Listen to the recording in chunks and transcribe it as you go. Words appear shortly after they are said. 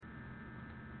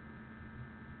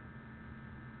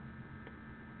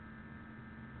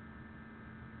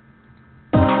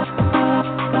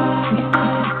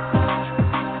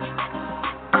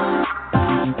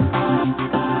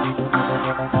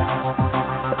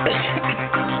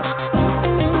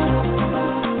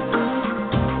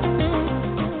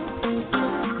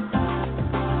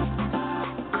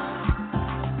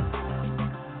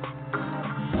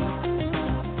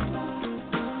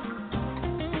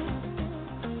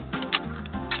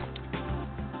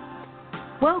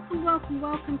Welcome, welcome,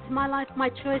 welcome to My Life, My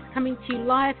Choice, coming to you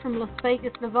live from Las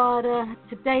Vegas, Nevada.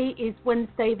 Today is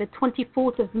Wednesday, the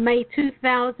 24th of May,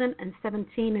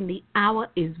 2017, and the hour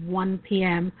is 1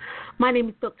 p.m. My name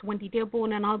is Dr. Wendy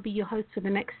Dearborn, and I'll be your host for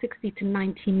the next 60 to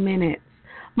 90 minutes.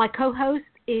 My co-host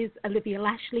is Olivia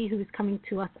Lashley, who is coming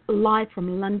to us live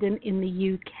from London in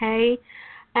the UK.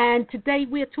 And today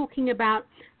we're talking about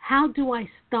how do I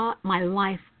start my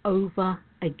life over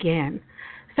again.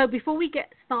 So before we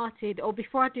get started, or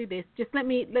before I do this, just let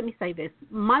me say this.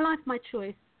 My Life, My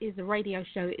Choice is a radio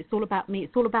show. It's all about me.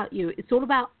 It's all about you. It's all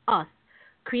about us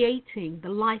creating the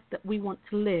life that we want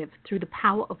to live through the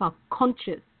power of our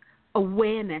conscious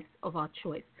awareness of our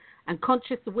choice. And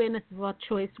conscious awareness of our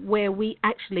choice where we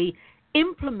actually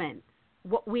implement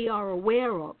what we are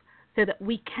aware of so that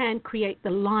we can create the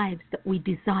lives that we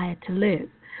desire to live.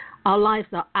 Our lives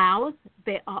are ours.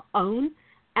 They're our own.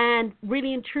 And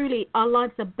really and truly, our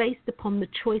lives are based upon the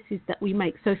choices that we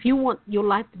make. So if you want your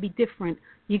life to be different,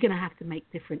 you're going to have to make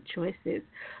different choices.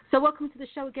 So welcome to the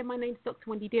show again. My name is Dr.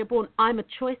 Wendy Dearborn. I'm a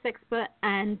choice expert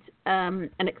and an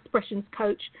expressions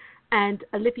coach. And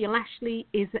Olivia Lashley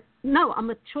I'm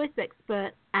a choice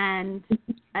expert and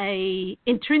a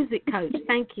intrinsic coach.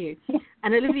 Thank you.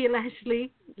 And Olivia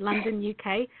Lashley, London,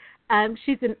 UK.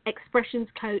 She's an expressions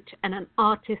coach and an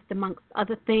artist, amongst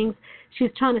other things. She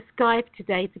was trying to Skype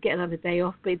today to get another day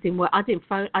off, but it didn't work. I didn't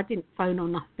phone or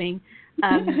nothing,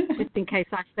 just in case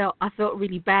I felt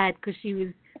really bad because she was,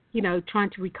 trying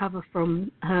to recover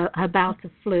from her bout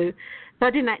of flu. So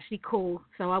I didn't actually call,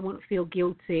 so I wouldn't feel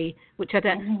guilty, which I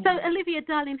don't. So Olivia,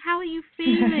 darling, how are you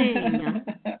feeling?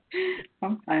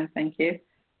 I'm fine, thank you.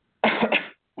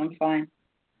 I'm fine.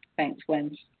 Thanks,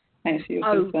 Wen. Thanks for your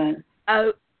concern.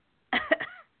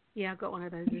 Yeah, I got one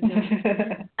of those as well.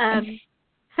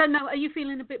 So no, are you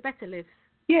feeling a bit better, Liv?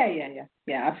 Yeah,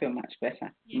 I feel much better.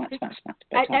 Much better.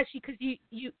 Actually, because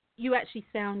you actually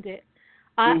sound it.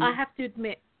 I have to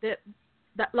admit that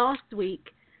last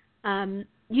week,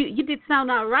 you did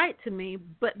sound all right to me,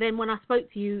 but then when I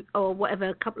spoke to you or whatever,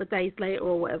 a couple of days later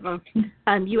or whatever,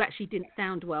 you actually didn't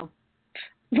sound well.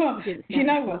 Well, you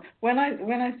know what? When I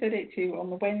said it to you on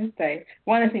the Wednesday,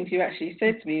 one of the things you actually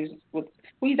said to me was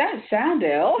 "Well, you don't sound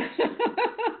ill."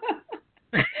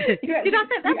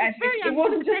 It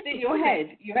wasn't just in your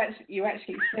head. You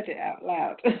actually said it out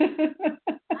loud.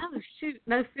 Oh shoot!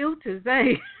 No filters,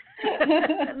 eh?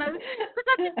 No,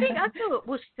 because I thought,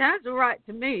 well, she sounds all right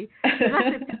to me. Because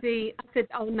I said,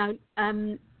 oh no,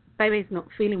 baby's not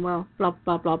feeling well, blah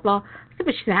blah blah blah. I said,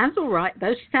 but she sounds all right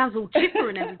though. She sounds all chipper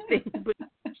and everything, but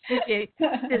she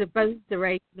did a bones are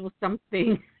aching or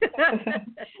something.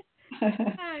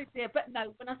 Oh dear, but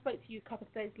no. When I spoke to you a couple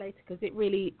of days later, because it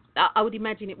really, I would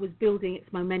imagine it was building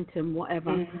its momentum,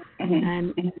 whatever.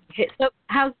 So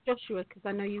how's Joshua? Because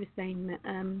I know you were saying that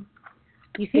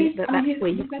you think that's where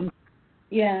you come.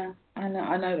 Yeah, I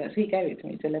know that. He gave it to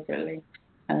me deliberately.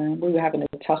 We were having a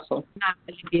tussle. No,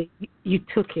 you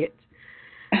took it.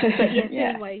 But yes, yeah.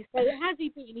 Anyway, so how's he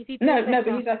been? Is he no, but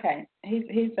he's okay.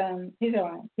 He's all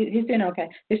right. He's doing okay.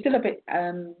 He's still a bit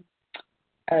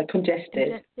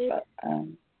congested, but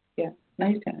yeah, no,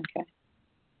 he's doing okay.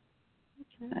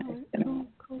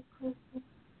 Cool.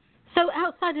 So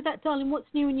outside of that, darling,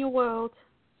 what's new in your world?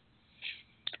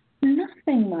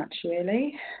 Nothing much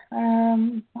really.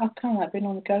 I've kind of been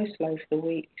on the go slow for the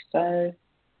week, so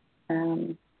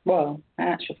well, in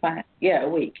actual fact, a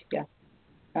week, yeah.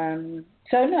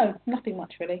 So no, nothing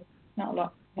much really. Not a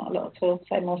lot at all.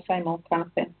 Same old kind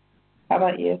of thing. How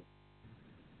about you?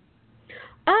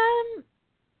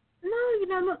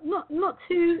 No, not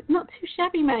too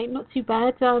shabby, mate. Not too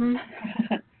bad. No,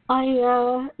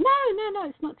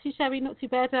 it's not too shabby, not too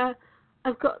bad.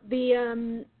 I've got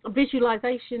the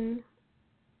visualization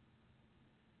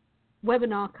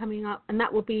webinar coming up, and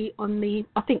that will be on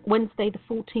I think Wednesday, the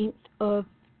 14th of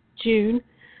June.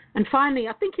 And finally,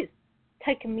 I think it's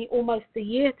taken me almost a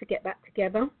year to get that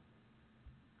together,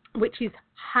 which is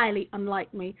highly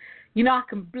unlike me. I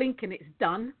can blink and it's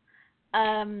done.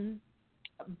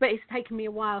 But it's taken me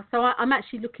a while, so I'm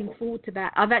actually looking forward to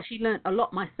that. I've actually learned a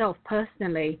lot myself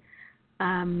personally,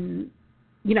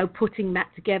 putting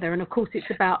that together. And of course, it's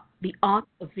about the art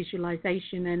of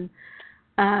visualization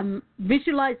and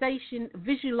visualizing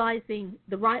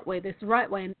the right way. There's the right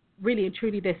way, and really and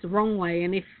truly, there's the wrong way.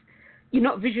 And if you're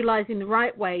not visualizing the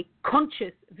right way,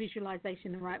 conscious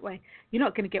visualization the right way, you're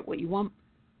not going to get what you want.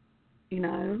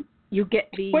 You'll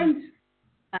get the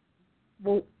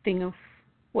thing of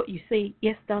what you see.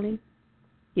 Yes, darling.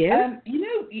 Yeah.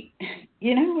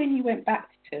 You know when you went back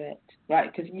to it,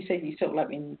 right? Because you said you sort of like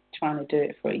been trying to do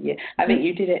it for a year. I think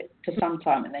you did it for some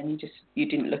time, and then you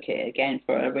didn't look at it again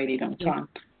for a really long time.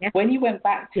 Yeah. When you went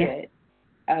back to it,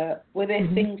 were there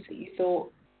Mm-hmm. things that you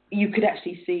thought you could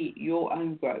actually see your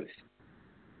own growth?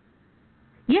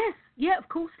 Yes, yeah, of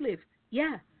course, Liv.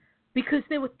 Yeah, because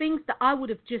there were things that I would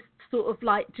have just sort of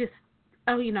like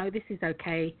oh, you know, this is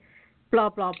okay, blah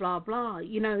blah blah blah.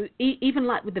 You know, even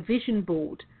like with the vision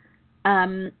board,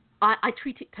 I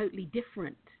treat it totally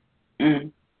different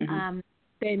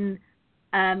than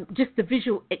just the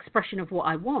visual expression of what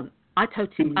I want. I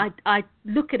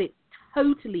look at it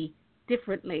totally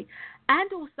differently,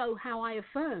 and also how I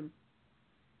affirm.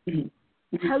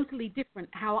 Totally different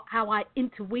how I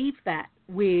interweave that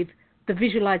with the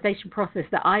visualization process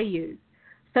that I use.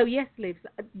 So yes, Liv,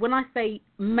 when I say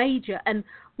major, and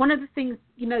one of the things,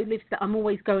 you know, Liv, that I'm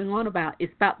always going on about is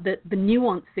about the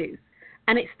nuances.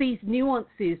 And it's these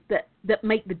nuances that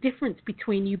make the difference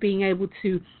between you being able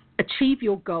to achieve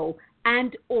your goal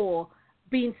and or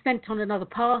being sent on another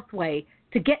pathway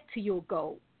to get to your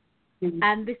goal.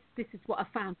 And this is what I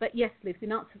found. But yes, Liv,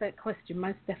 in answer to that question,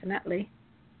 most definitely.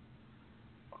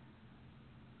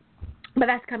 But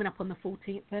that's coming up on the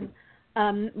 14th.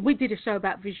 And we did a show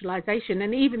about visualization.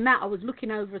 And even that, I was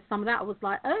looking over some of that. I was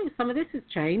like, oh, some of this has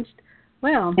changed.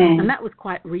 Well, and that was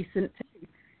quite recent too.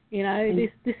 You know,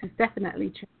 this has definitely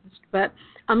changed. But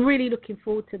I'm really looking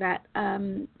forward to that,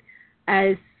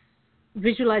 as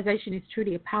visualization is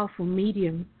truly a powerful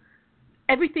medium.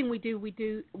 Everything we do,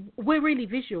 we're really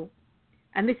visual.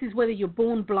 And this is whether you're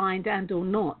born blind and or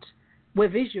not. We're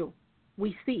visual.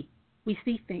 We see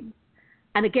things.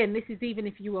 And again, this is even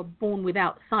if you are born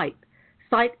without sight.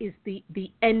 Sight is the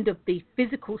end of the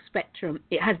physical spectrum.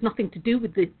 It has nothing to do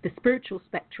with the spiritual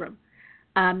spectrum.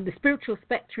 The spiritual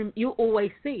spectrum, you'll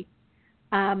always see.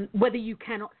 Whether you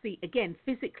cannot see, again,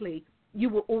 physically, you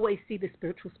will always see the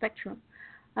spiritual spectrum.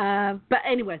 But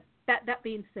anyway, that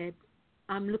being said,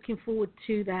 I'm looking forward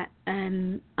to that.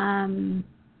 And,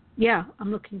 yeah,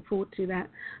 I'm looking forward to that.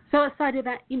 So aside of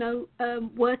that, you know,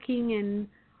 working and,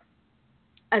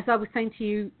 as I was saying to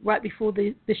you right before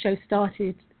the show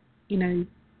started, you know,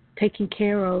 taking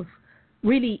care of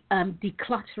really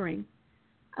decluttering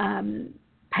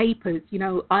papers. You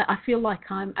know, I feel like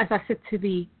I'm, as I said to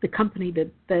the company,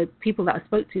 the people that I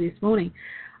spoke to this morning,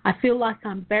 I feel like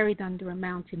I'm buried under a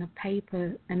mountain of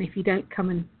paper, and if you don't come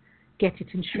and get it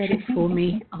and shred it for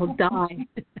me, I'll die.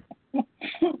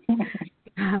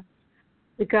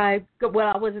 The guy, well,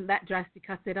 I wasn't that drastic.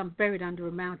 I said, I'm buried under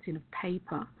a mountain of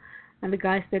paper. And the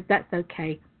guy said, that's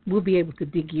okay. We'll be able to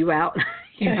dig you out.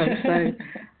 You know,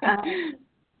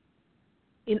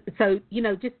 so you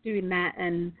know, just doing that.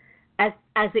 And as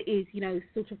it is, you know,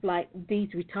 sort of like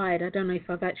Dee's retired. I don't know if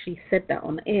I've actually said that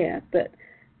on air, but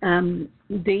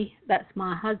Dee, that's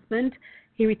my husband.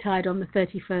 He retired on the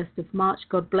 31st of March.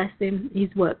 God bless him. He's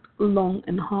worked long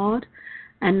and hard.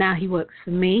 And now he works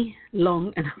for me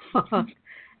long and hard.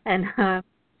 And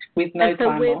with no so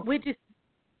time off. We're just,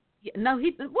 no,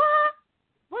 he's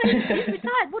he's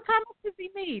retired. What time off does he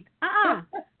need?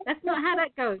 That's not how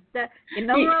that goes. In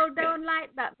the world don't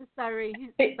like that. Sorry.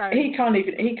 He can't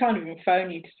even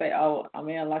phone you to say, oh,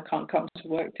 I can't come to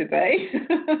work today.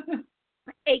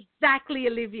 Exactly,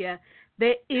 Olivia.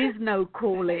 There is no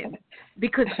call-in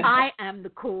because I am the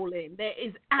call-in. There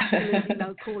is absolutely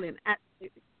no call-in.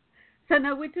 Absolutely. So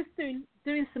no, we're just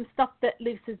doing some stuff that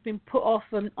Liv has been put off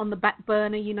on the back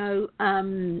burner. You know,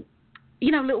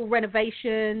 little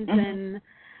renovations and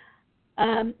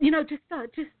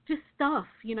just stuff.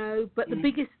 You know, but the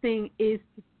biggest thing is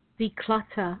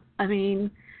declutter. I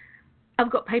mean,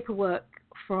 I've got paperwork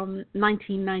from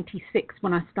 1996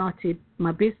 when I started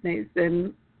my business,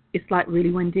 and it's like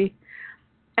really windy.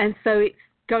 And so it's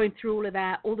going through all of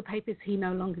that, all the papers he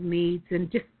no longer needs, and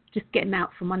just getting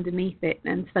out from underneath it,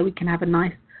 and so we can have a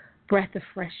nice breath of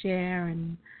fresh air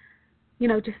and, you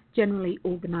know, just generally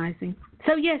organising.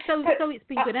 So, yeah, so it's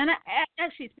been good. And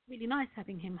actually it's been really nice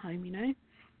having him home, you know.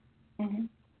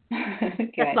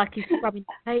 Okay. That's like he's scrubbing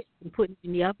potatoes and putting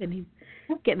them in the oven.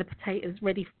 He's getting the potatoes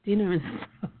ready for dinner and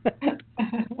stuff.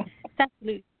 It's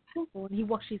absolutely cool. And he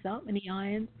washes up and he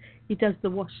irons. He does the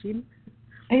washing.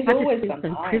 He's always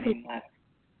done ironing, though.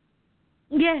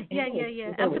 Yeah.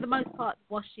 And for the most part,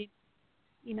 washing,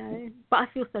 you know. But I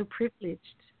feel so privileged.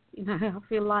 You know, I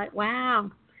feel like,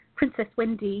 wow, Princess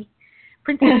Wendy,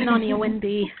 Princess Narnia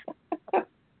Wendy. What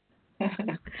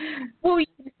were you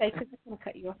going to say? Because I'm going to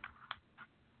cut you off.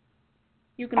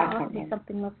 You're going to ask me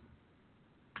something, love.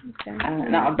 Okay.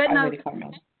 No, but I really can't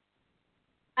remember.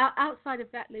 Outside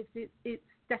of that, Liv, it's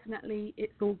definitely,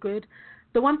 it's all good.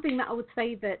 The one thing that I would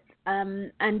say that,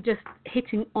 and just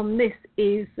hitting on this,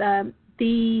 is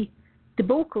the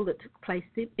debacle that took place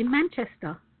in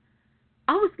Manchester.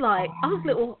 I was a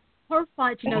little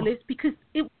horrified, Liz, because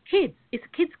it was kids. It's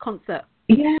a kids concert.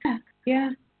 Yeah.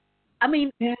 I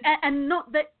mean, and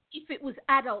not that if it was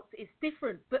adults, it's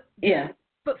different.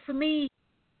 But for me,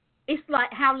 it's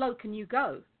like, how low can you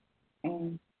go?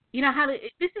 You know,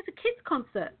 this is a kids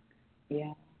concert.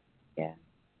 Yeah.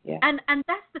 And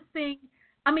that's the thing.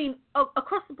 I mean,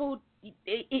 across the board,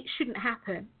 it shouldn't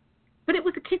happen. But it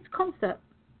was a kids concert.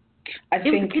 I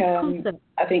think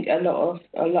a lot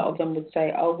of them would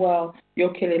say, "Oh well,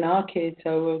 you're killing our kids,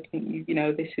 so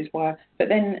this is why." But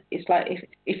then it's like,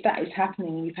 if that is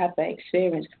happening and you've had that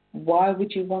experience, why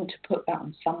would you want to put that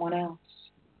on someone else?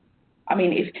 I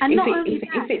mean, if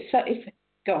it's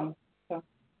go on.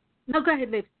 No, go ahead,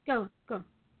 Liv. Go on.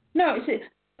 No, I'm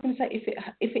going to say,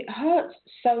 if it hurts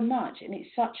so much and it's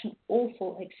such an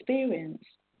awful experience,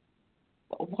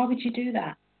 why would you do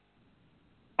that?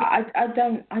 I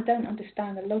don't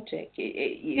understand the logic.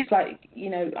 It's like,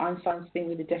 Einstein's thing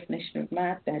with the definition of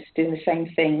madness, doing the same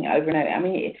thing over and over. I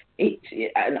mean, it's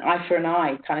an eye for an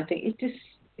eye kind of thing.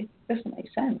 It doesn't make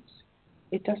sense.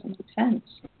 It doesn't make sense.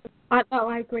 I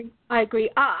agree. I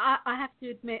have to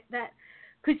admit that,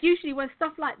 because usually when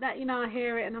stuff like that, I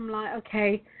hear it and I'm like,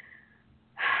 okay,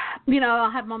 I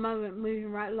have my moment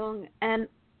moving right along, and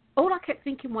all I kept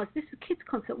thinking was, this is a kids'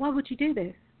 concert. Why would you do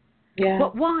this? Yeah.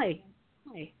 Why?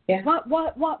 Yeah. Why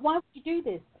would you do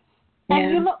this?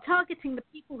 And you're not targeting the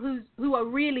people who are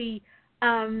really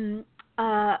who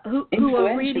are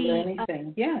really or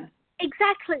anything. Yeah.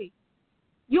 Exactly.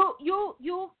 You're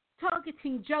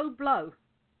targeting Joe Blow.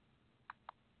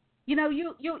 You're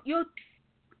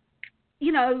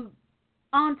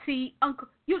auntie, uncle.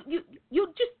 You're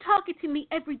just targeting the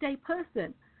everyday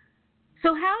person.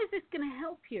 So how is this going to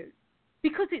help you?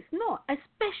 Because it's not,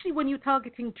 especially when you're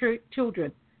targeting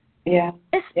children. Yeah.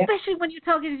 Especially when you're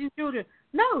targeting children.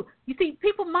 No, you see,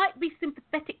 people might be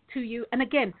sympathetic to you, and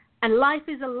again, and life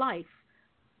is a life.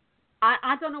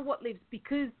 I don't know what lives,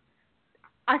 because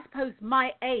I suppose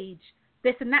my age,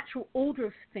 there's a natural order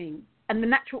of things, and the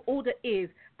natural order is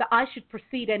that I should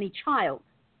precede any child.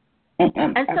 And so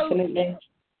absolutely.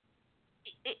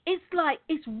 It's like,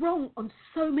 it's wrong on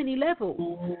so many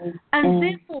levels. And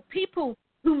therefore, people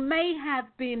who may have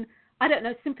been, I don't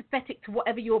know, sympathetic to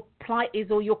whatever your plight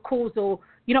is or your cause, or,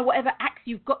 whatever axe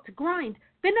you've got to grind,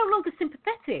 they're no longer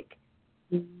sympathetic.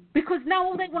 Because now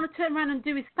all they want to turn around and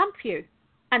do is thump you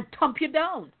and thump you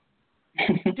down.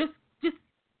 just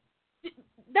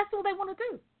that's all they want to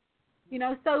do.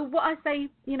 So what I say,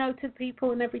 to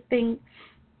people and everything,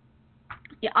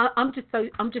 I'm just so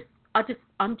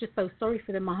sorry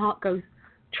for them. My heart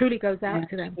truly goes out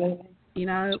to them.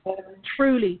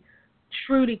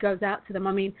 Truly goes out to them.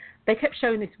 I mean, they kept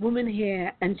showing this woman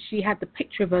here, and she had the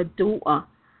picture of her daughter.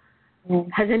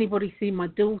 Has anybody seen my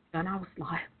daughter? And I was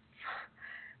like,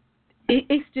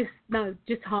 it's just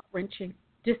heart-wrenching.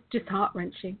 Just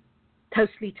heart-wrenching.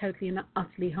 Totally and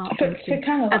utterly heart-wrenching.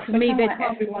 And for me,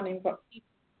 everyone involved.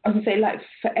 I was going to say, like,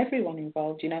 for everyone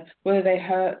involved, whether they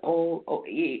hurt or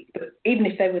even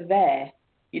if they were there,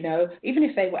 even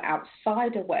if they were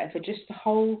outside or whatever, just the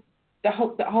whole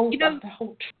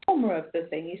trauma of the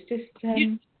thing is just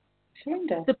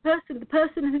surrender. The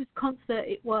person whose concert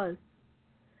it was,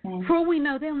 for all we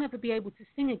know, they'll never be able to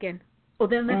sing again, or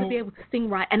they'll never be able to sing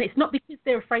right. And it's not because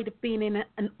they're afraid of being in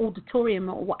an auditorium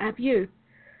or what have you.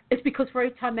 It's because for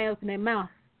every time they open their mouth,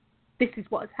 this is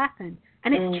what has happened.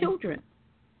 And it's children.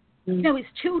 It's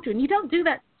children. You don't do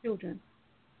that to children.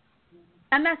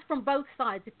 And that's from both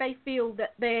sides. If they feel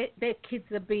that their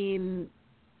kids are being,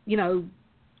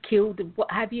 killed and what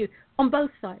have you, on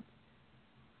both sides.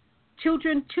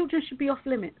 Children should be off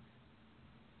limits.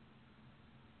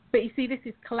 But you see, this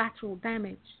is collateral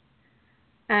damage.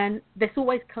 And there's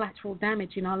always collateral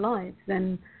damage in our lives.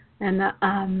 And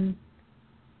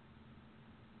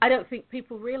I don't think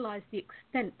people realize the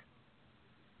extent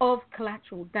of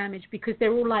collateral damage, because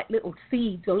they're all like little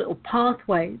seeds or little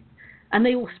pathways, and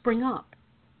they all spring up.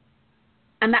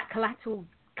 And that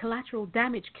collateral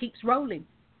damage keeps rolling.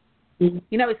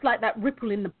 It's like that ripple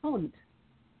in the pond.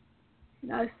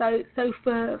 So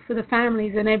for the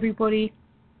families and everybody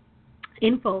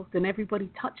involved and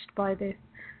everybody touched by this,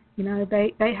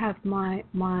 they have my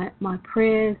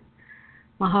prayers.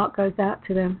 My heart goes out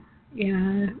to them.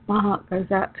 My heart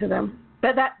goes out to them.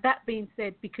 But that being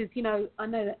said, because I know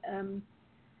that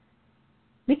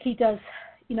Nikki does,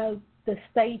 the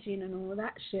staging and all of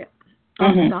that shit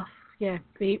stuff. Yeah,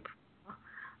 beep.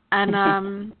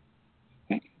 And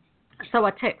so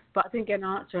I text, but I didn't get an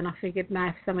answer, and I figured,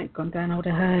 if something had gone down, I would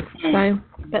have heard. So,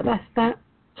 but that's that.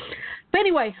 But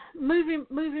anyway, moving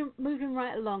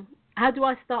right along. how do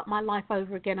I start my life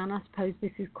over again? And I suppose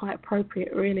this is quite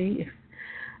appropriate, really, if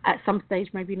at some stage,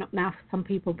 maybe not now for some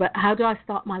people, but how do I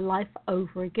start my life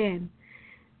over again?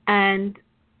 And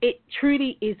it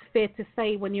truly is fair to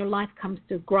say when your life comes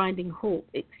to a grinding halt,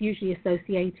 it's usually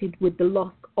associated with the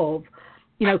loss of,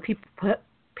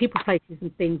 people, places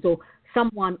and things, or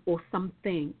someone or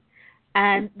something.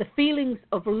 And the feelings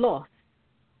of loss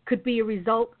could be a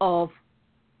result of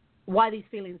why these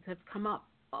feelings have come up,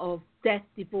 of death,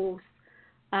 divorce,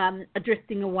 a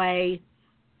drifting away,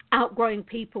 outgrowing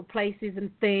people, places and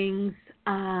things,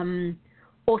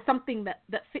 or something that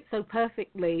fits so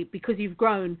perfectly because you've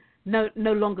grown no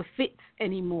longer fits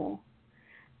anymore.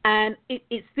 And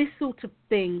it's this sort of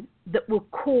thing that will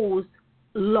cause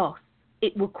loss.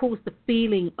 It will cause the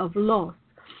feeling of loss.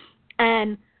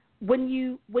 And when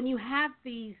you have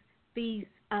these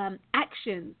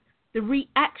actions, the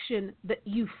reaction that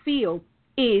you feel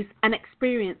is an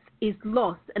experience, is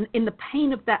loss. And in the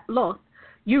pain of that loss,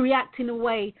 you react in a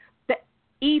way that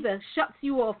either shuts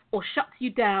you off or shuts you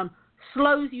down,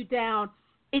 slows you down.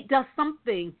 It does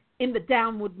something in the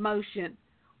downward motion,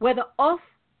 whether off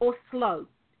or slow,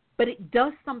 but it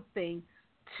does something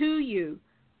to you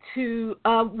to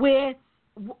where,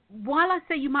 while I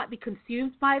say you might be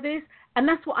consumed by this, and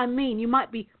that's what I mean, you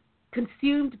might be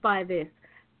consumed by this.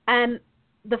 And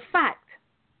the fact,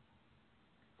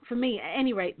 for me at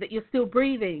any rate, that you're still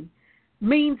breathing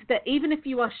means that even if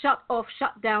you are shut off,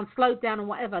 shut down, slowed down or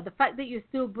whatever, the fact that you're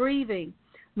still breathing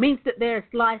means that there is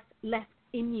life left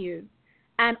in you.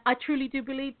 And I truly do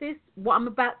believe this, what I'm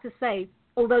about to say.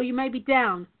 Although you may be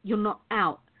down, you're not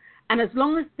out. And as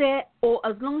long as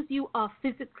you are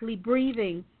physically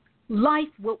breathing, life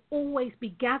will always be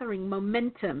gathering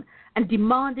momentum and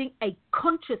demanding a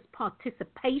conscious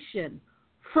participation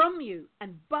from you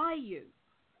and by you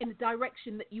in the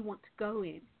direction that you want to go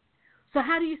in. So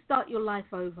how do you start your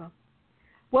life over?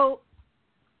 Well,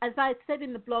 as I said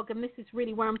in the blog, and this is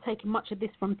really where I'm taking much of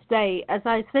this from today, as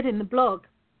I said in the blog,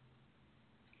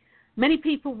 many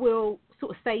people will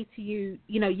sort of say to you,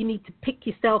 you need to pick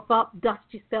yourself up, dust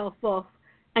yourself off,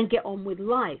 and get on with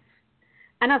life.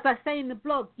 And as I say in the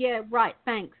blog, yeah, right,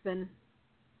 thanks, and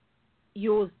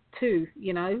yours too,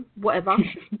 whatever,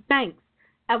 thanks.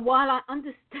 And while I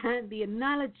understand the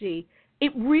analogy,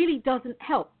 it really doesn't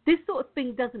help. This sort of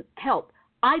thing doesn't help,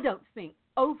 I don't think,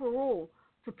 overall,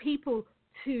 for people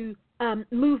to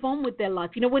move on with their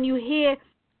life. When you hear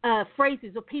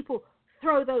phrases or people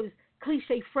throw those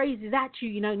cliche phrases at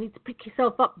you, need to pick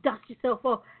yourself up, dust yourself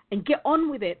off, and get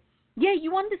on with it. Yeah,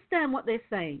 you understand what they're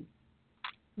saying.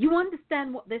 You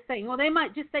understand what they're saying. Or they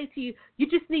might just say to you, you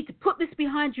just need to put this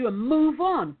behind you and move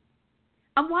on.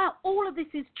 And while all of this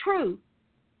is true,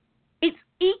 it's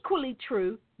equally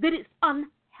true that it's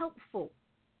unhelpful.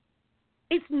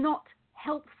 It's not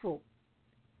helpful.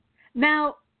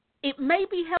 Now, it may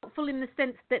be helpful in the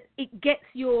sense that it gets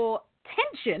your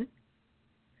attention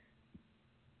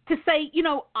to say,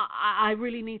 I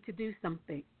really need to do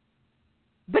something.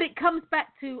 But it comes back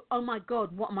to, oh my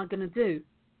God, what am I going to do?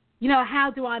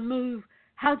 How do I move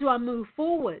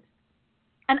forward?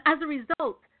 And as a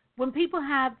result, when people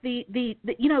have the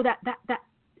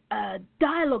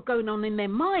dialogue going on in their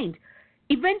mind,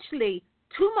 eventually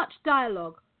too much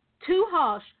dialogue, too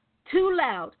harsh, too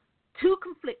loud, too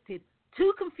conflicted,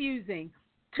 too confusing,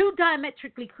 too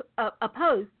diametrically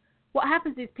opposed, what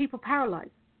happens is people paralyze.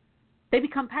 They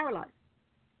become paralyzed.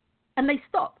 And they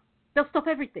stop. They'll stop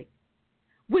everything,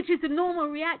 which is a normal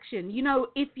reaction.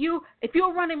 If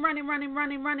you're running,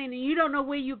 and you don't know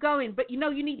where you're going, but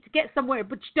you need to get somewhere,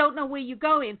 but you don't know where you're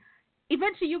going,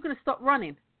 eventually you're going to stop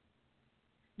running.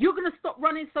 You're going to stop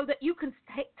running so that you can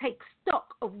take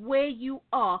stock of where you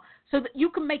are, so that you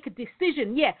can make a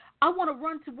decision. Yeah, I want to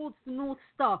run towards the North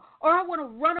Star, or I want to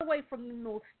run away from the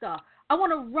North Star. I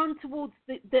want to run towards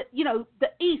the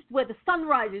east where the sun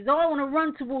rises, or I want to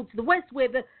run towards the west where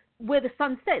the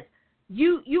sun sets.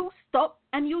 You'll stop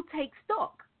and you'll take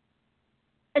stock.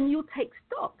 And you'll take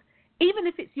stock, even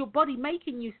if it's your body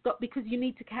making you stop because you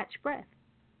need to catch breath.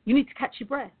 You need to catch your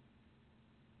breath.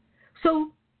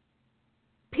 So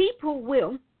people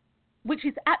will, which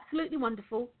is absolutely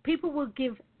wonderful, people will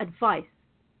give advice.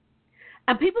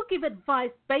 And people give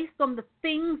advice based on the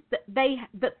things that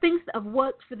have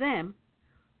worked for them,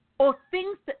 or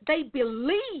things that they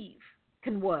believe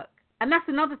can work. And that's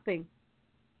another thing.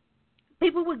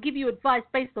 People will give you advice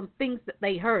based on things that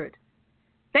they heard.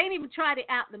 They ain't even tried it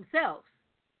out themselves.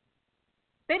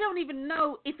 They don't even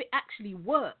know if it actually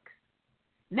works.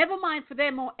 Never mind for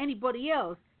them or anybody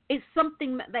else. It's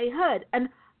something that they heard.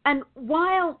 And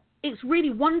while it's really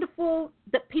wonderful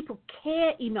that people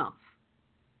care enough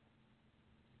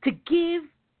to give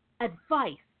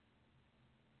advice,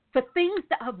 for things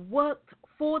that have worked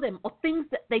for them or things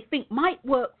that they think might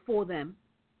work for them,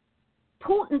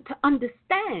 important to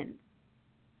understand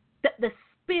that the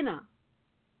spinner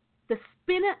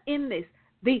in this,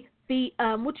 the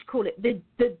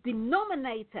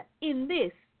denominator in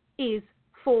this is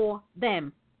for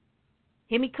them.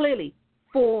 Hear me clearly,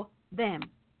 for them.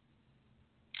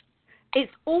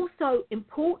 It's also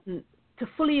important to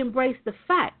fully embrace the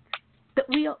fact that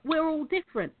we're all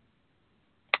different.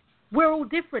 We're all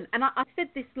different, and I said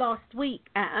this last week.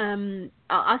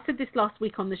 I said this last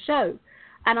week on the show,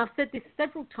 and I've said this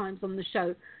several times on the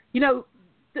show. You know,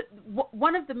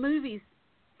 one of the movies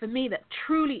for me that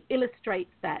truly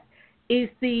illustrates that is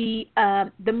the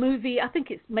movie. I think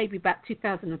it's maybe about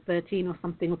 2013 or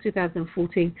something, or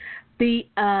 2014. The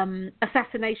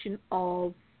assassination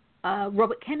of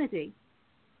Robert Kennedy,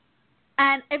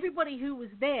 and everybody who was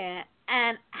there,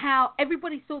 and how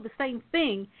everybody saw the same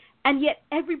thing, and yet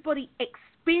everybody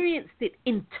experienced it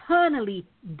internally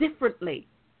differently.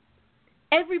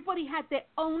 Everybody had their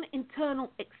own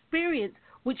internal experience,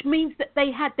 which means that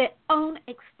they had their own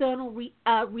external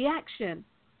reaction.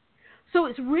 So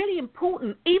it's really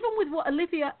important, even with what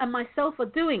Olivia and myself are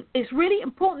doing, it's really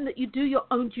important that you do your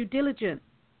own due diligence.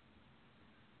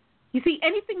 You see,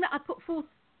 anything that I put forth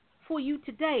for you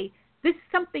today, this is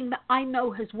something that I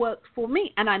know has worked for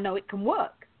me, and I know it can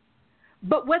work.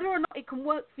 But whether or not it can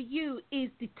work for you is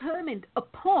determined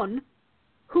upon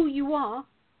who you are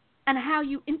and how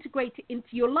you integrate it into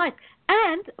your life.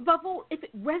 And above all, if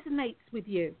it resonates with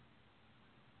you.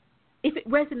 If it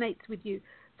resonates with you.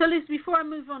 So, Liz, before I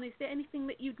move on, is there anything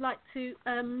that you'd like to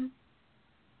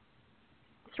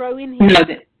throw in here?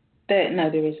 No,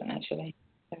 there isn't actually.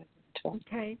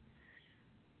 Okay.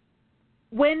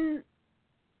 When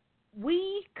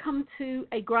we come to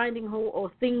a grinding halt,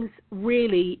 or things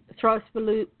really throw us for a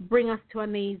loop, bring us to our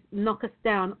knees, knock us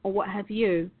down, or what have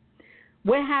you,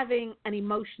 we're having an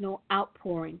emotional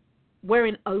outpouring. We're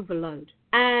in overload.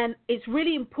 And it's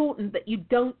really important that you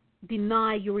don't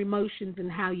deny your emotions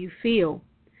and how you feel.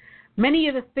 Many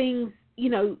of the things, you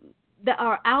know, that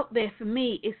are out there for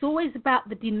me, it's always about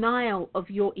the denial of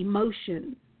your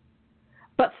emotions.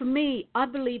 But for me, I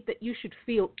believe that you should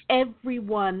feel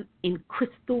everyone in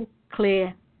crystal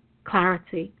clear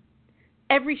clarity.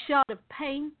 Every shard of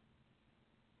pain,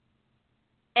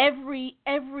 every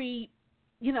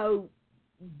you know,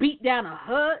 beat down or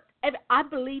hurt, I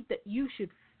believe that you should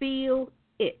feel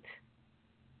it.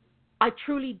 I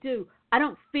truly do. I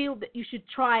don't feel that you should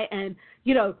try and,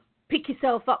 you know, pick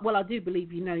yourself up. Well, I do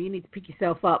believe, you know, you need to pick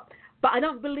yourself up. But I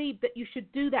don't believe that you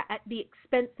should do that at the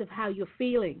expense of how you're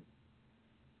feeling.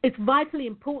 It's vitally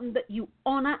important that you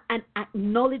honor and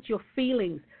acknowledge your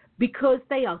feelings, because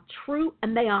they are true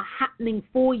and they are happening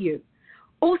for you.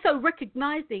 Also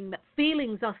recognizing that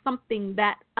feelings are something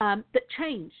that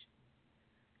change.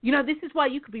 You know, this is why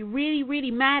you could be really, really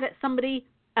mad at somebody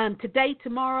today,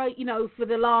 tomorrow, you know, for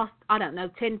the last,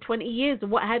 10, 20 years or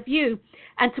what have you,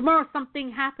 and tomorrow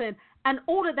something happened, and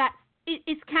all of that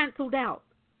is cancelled out.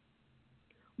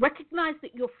 Recognize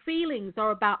that your feelings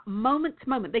are about moment to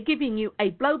moment. They're giving you a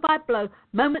blow by blow,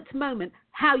 moment to moment,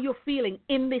 how you're feeling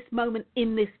in this moment,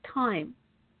 in this time.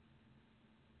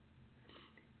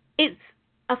 It's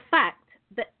a fact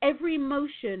that every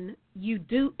emotion you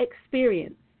do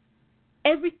experience,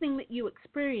 everything that you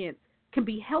experience, can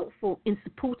be helpful in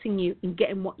supporting you in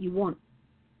getting what you want.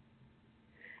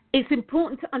 It's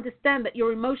important to understand that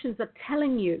your emotions are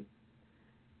telling you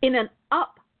in an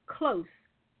up close,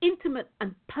 intimate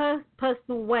and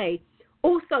personal way,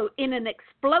 also in an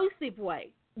explosive way,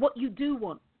 what you do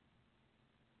want.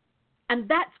 And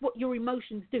that's what your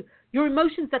emotions do. Your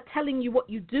emotions are telling you what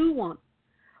you do want.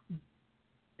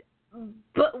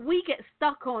 But we get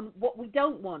stuck on what we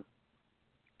don't want.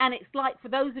 And it's like, for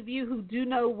those of you who do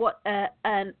know what a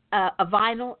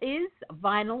vinyl is,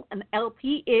 an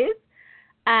LP is,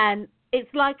 and it's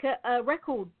like a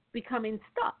record becoming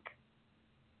stuck.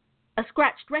 A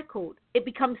scratched record, it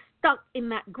becomes stuck in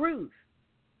that groove.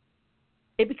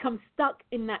 It becomes stuck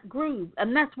in that groove.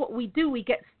 And that's what we do. We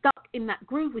get stuck in that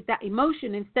groove with that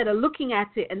emotion instead of looking at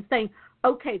it and saying,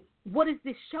 okay, what is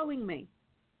this showing me?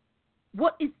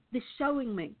 What is this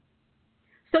showing me?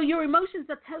 So your emotions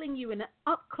are telling you in an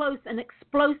up-close and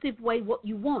explosive way what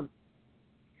you want.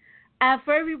 And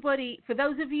for everybody, for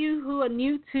those of you who are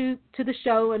new to the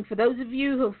show, and for those of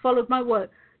you who have followed my work,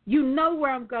 you know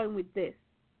where I'm going with this.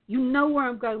 You know where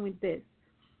I'm going with this.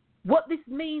 What this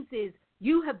means is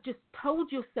you have just told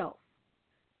yourself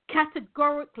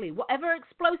categorically, whatever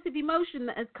explosive emotion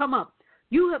that has come up,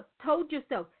 you have told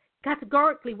yourself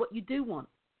categorically what you do want.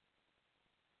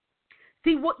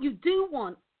 See, what you do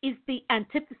want is the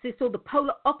antithesis or the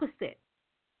polar opposite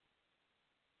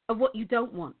of what you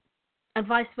don't want, and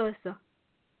vice versa.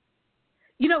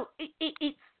 You know,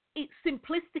 it's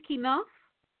simplistic enough.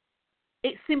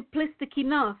 It's simplistic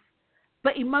enough,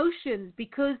 but emotions,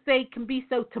 because they can be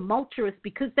so tumultuous,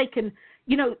 because they can,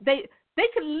 you know, they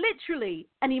can literally,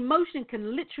 an emotion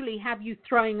can literally have you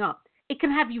throwing up. It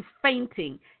can have you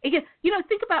fainting. It can, you know,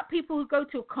 think about people who go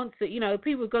to a concert, you know,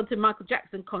 people who go to a Michael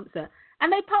Jackson concert,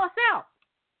 and they pass out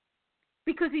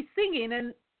because he's singing,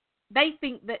 and they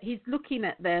think that he's looking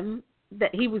at them,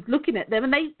 that he was looking at them,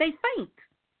 and they faint.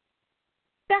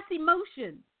 That's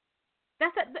emotion.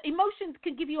 Emotions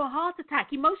can give you a heart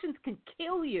attack. Emotions can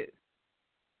kill you.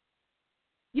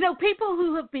 You know, people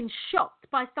who have been shocked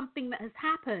by something that has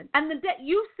happened, and the day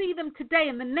you see them today,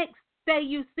 and the next day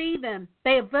you see them,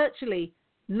 they are virtually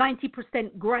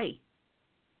 90% grey.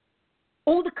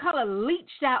 All the colour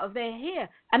leached out of their hair,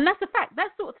 and that's a fact. That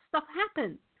sort of stuff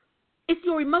happens. It's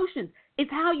your emotions.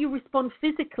 It's how you respond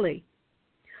physically.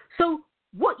 So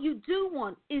what you do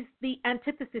want is the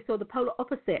antithesis or the polar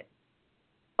opposite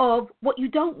of what you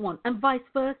don't want, and vice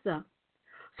versa.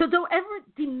 So don't ever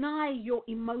deny your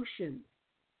emotions.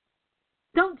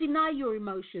 Don't deny your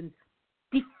emotions.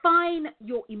 Define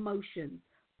your emotions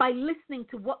by listening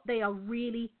to what they are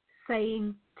really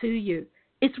saying to you.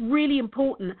 It's really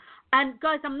important. And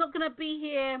guys, I'm not going to be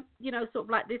here, you know, sort of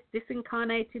like this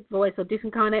disincarnated voice or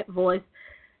disincarnate voice,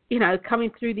 you know,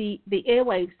 coming through the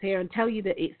airwaves here and tell you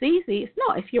that it's easy. It's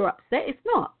not. If you're upset, it's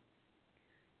not.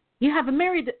 You have a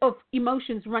myriad of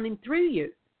emotions running through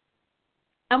you.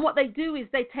 And what they do is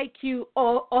they take you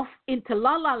off into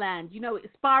la la land. You know, it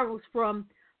spirals from,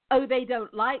 oh, they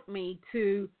don't like me,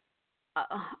 to,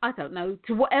 I don't know,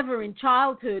 to whatever in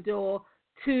childhood, or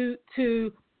to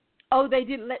oh, they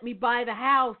didn't let me buy the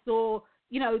house, or,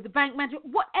 you know, the bank manager,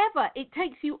 whatever. It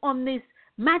takes you on this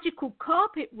magical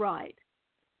carpet ride.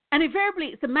 And invariably,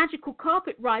 it's a magical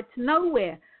carpet ride to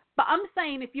nowhere. But I'm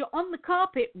saying, if you're on the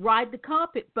carpet, ride the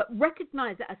carpet, but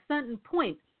recognize at a certain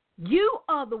point, you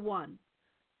are the one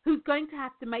who's going to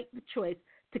have to make the choice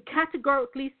to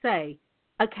categorically say,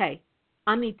 okay,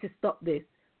 I need to stop this.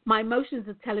 My emotions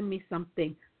are telling me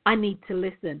something. I need to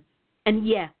listen. And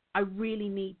yeah, I really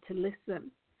need to listen.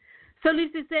 So,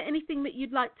 Liz, is there anything that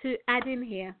you'd like to add in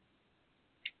here?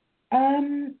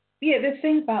 Yeah, the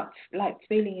thing about like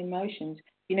feeling emotions,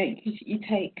 you know, you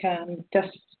take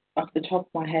just off the top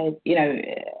of my head, you know,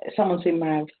 someone's been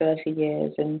married 30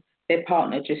 years and their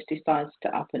partner just decides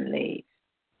to up and leave.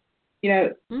 You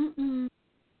know,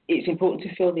 It's important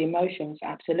to feel the emotions,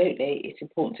 absolutely. It's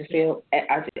important to feel,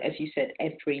 as you said,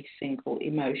 every single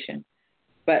emotion.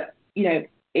 But, you know,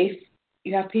 if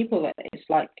you have people that it's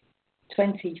like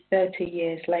 20, 30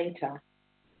 years later,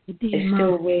 they're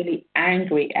still really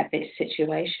angry at this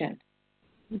situation.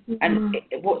 And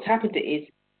what's happened is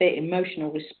their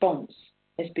emotional response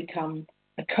has become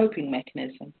a coping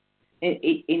mechanism.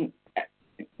 And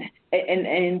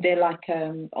they're like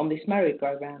on this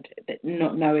merry-go-round,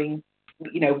 not knowing,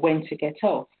 you know, when to get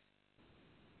off.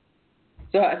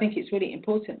 So I think it's really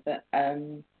important that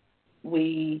I've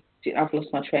lost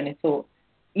my train of thought.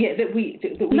 Yeah, that we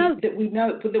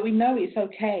know it's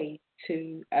okay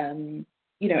to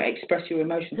you know, express your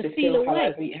emotions, to feel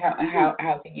however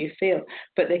you feel.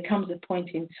 But there comes a point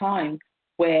in time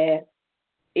where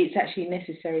it's actually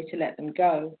necessary to let them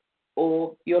go,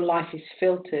 or your life is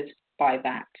filtered by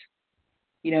that.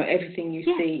 You know, everything you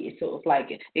see is sort of like,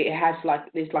 it has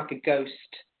like, there's like a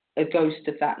ghost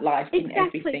of that life in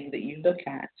everything that you look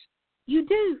at. You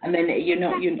do. And then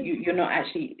you're not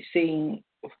actually seeing,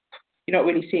 you're not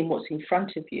really seeing what's in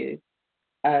front of you.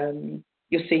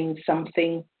 You're seeing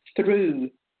something through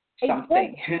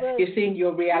something. You're seeing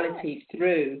your reality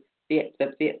through the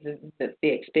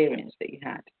experience that you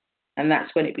had, and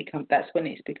that's when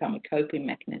it's become a coping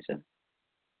mechanism.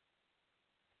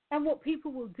 And what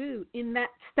people will do in that,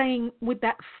 staying with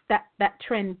that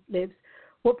trend, Liz,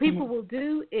 what people will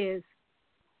do is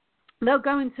they'll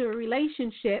go into a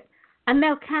relationship and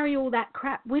they'll carry all that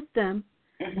crap with them.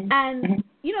 And,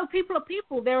 you know, people are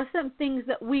people. There are certain things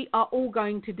that we are all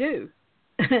going to do.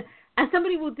 And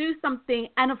somebody will do something,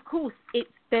 and of course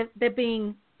they're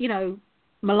being, you know,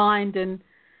 maligned, and,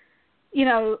 you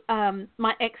know,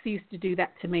 my ex used to do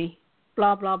that to me,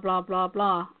 blah, blah, blah, blah,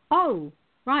 blah. Oh,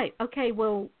 right, okay,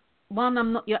 well, one,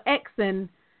 I'm not your ex, and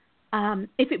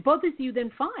if it bothers you,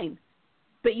 then fine.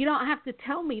 But you don't have to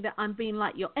tell me that I'm being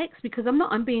like your ex, because I'm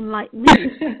not. I'm being like me.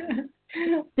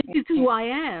 This is who I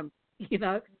am, you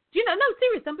know. Do you know? No,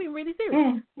 serious. I'm being really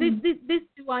serious. This is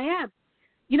who I am.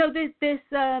 You know, there's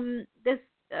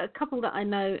a couple that I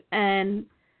know, and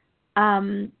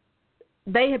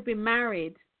they had been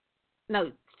married.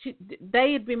 No,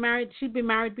 they had been married. She'd been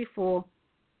married before,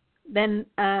 Then,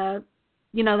 the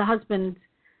husband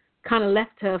kind of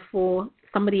left her for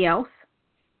somebody else.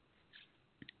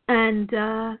 And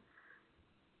the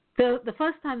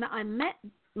first time that I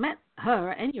met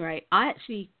her, at any rate, I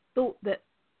actually thought that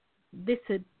this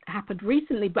had happened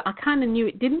recently, but I kind of knew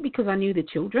it didn't because I knew the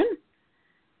children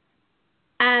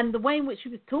and the way in which she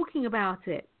was talking about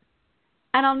it.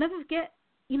 And I'll never forget,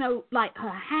 like her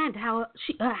hand, how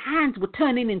her hands were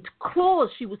turning into claws.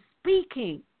 She was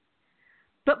speaking.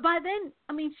 But by then,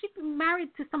 she'd been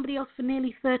married to somebody else for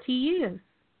nearly 30 years.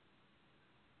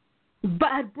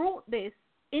 But had brought this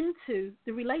into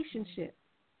the relationship.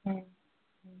 Mm-hmm.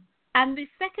 And the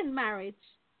second marriage,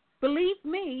 believe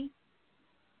me,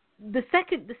 the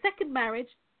second marriage,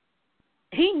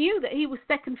 he knew that he was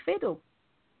second fiddle.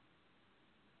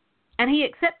 And he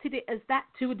accepted it as that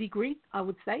to a degree, I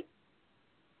would say.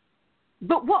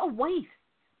 But what a waste.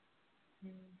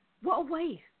 What a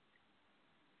waste.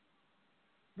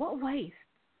 What a waste.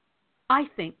 I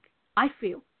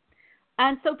feel.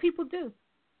 And so people do.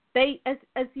 They, as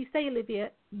you say,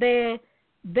 Olivia, their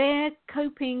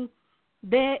coping,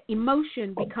 their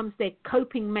emotion becomes their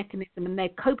coping mechanism, and their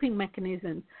coping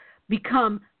mechanisms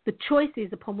become the choices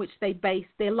upon which they base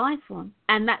their life on.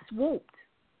 And that's warped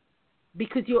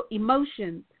because your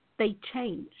emotions, they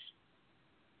change.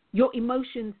 Your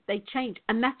emotions, they change.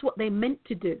 And that's what they're meant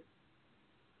to do.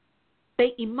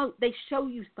 They emote, they show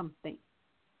you something.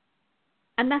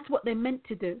 And that's what they're meant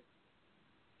to do.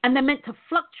 And they're meant to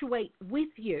fluctuate with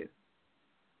you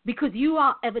because you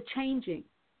are ever changing.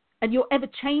 And you're ever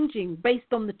changing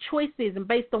based on the choices and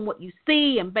based on what you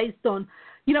see and based on,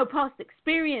 past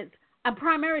experience. And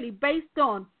primarily based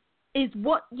on is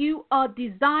what you are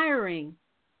desiring,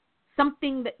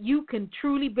 something that you can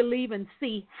truly believe and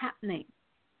see happening.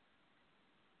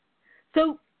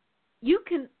 So you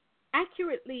can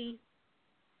accurately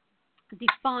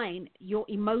define your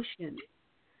emotions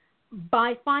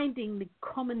by finding the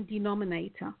common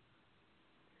denominator.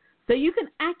 So you can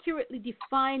accurately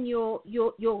define your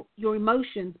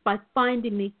emotions by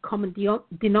finding the common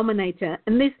denominator.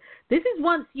 And this is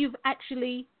once you've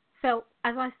actually felt,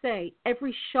 as I say,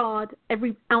 every shard,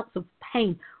 every ounce of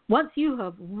pain, once you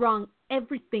have wrung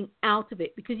everything out of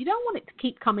it, because you don't want it to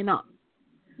keep coming up.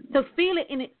 So feel it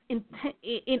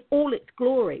in all its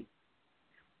glory,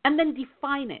 and then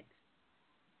define it.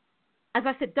 As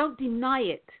I said, don't deny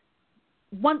it.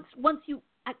 Once you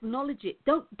acknowledge it,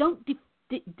 don't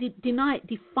deny it.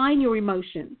 Define your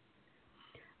emotions,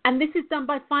 and this is done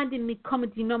by finding the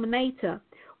common denominator,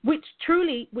 which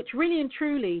really and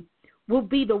truly will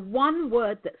be the one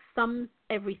word that sums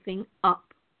everything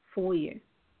up for you.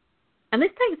 And this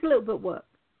takes a little bit of work,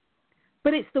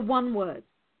 but it's the one word.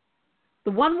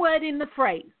 The one word in the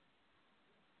phrase.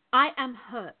 I am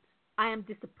hurt. I am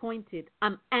disappointed.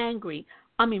 I'm angry.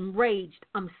 I'm enraged.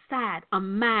 I'm sad.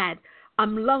 I'm mad.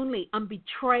 I'm lonely. I'm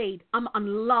betrayed. I'm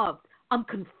unloved. I'm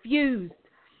confused.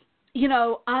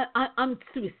 I'm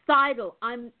suicidal.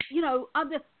 I'm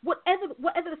just whatever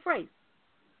the phrase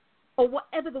or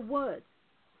whatever the word.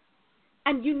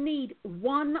 And you need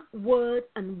one word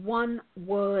and one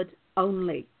word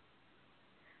only.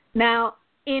 Now,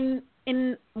 in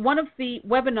one of the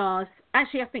webinars,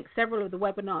 actually I think several of the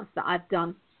webinars that I've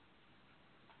done,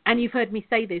 and you've heard me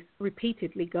say this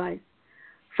repeatedly, guys,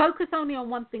 focus only on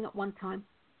one thing at one time.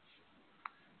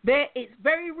 It's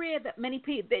very rare that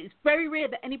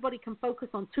anybody can focus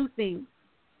on two things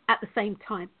at the same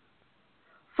time.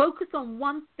 Focus on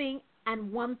one thing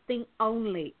and one thing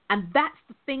only, and that's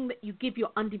the thing that you give your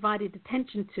undivided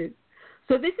attention to.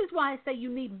 So this is why I say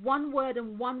you need one word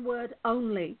and one word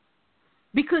only.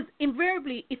 Because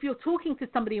invariably, if you're talking to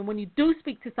somebody and when you do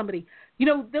speak to somebody,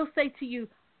 they'll say to you,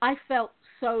 I felt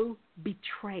so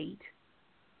betrayed.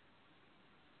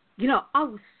 I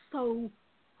was so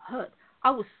hurt.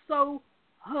 I was so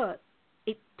hurt.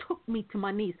 It took me to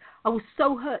my knees. I was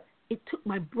so hurt. It took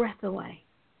my breath away.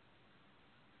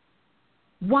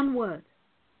 One word.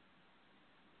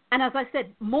 And as I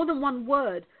said, more than one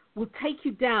word will take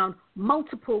you down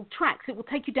multiple tracks. It will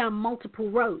take you down multiple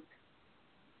roads.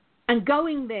 And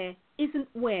going there isn't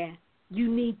where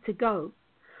you need to go.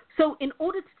 So in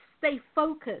order to stay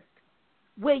focused,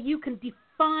 where you can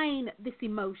define this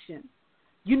emotion,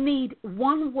 you need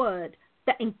one word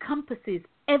that encompasses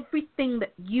everything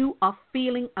that you are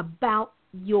feeling about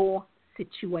your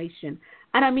situation.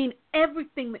 And I mean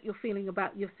everything that you're feeling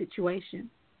about your situation.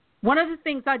 One of the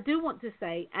things I do want to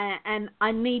say, and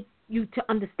I need you to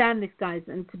understand this, guys,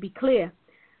 and to be clear,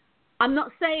 I'm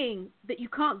not saying that you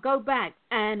can't go back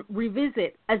and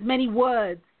revisit as many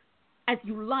words as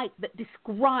you like that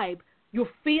describe your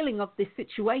feeling of this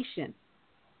situation.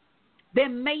 There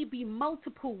may be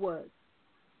multiple words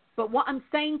But what I'm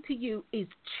saying to you is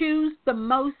choose the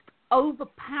most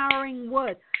overpowering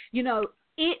word. You know,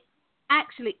 it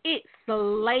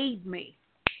slayed me.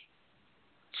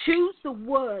 Choose the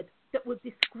word that will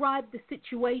describe the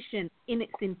situation in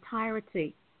its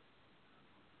entirety.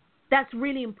 That's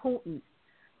really important.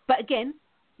 But again,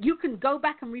 you can go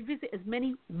back and revisit as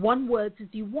many one words as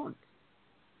you want.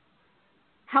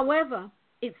 However,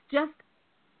 it's just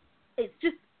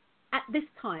at this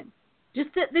time,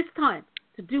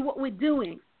 to do what we're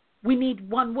doing, we need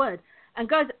one word. And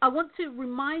guys, I want to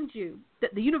remind you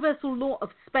that the universal law of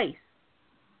space,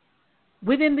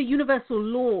 within the universal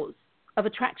laws of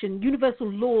attraction, universal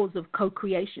laws of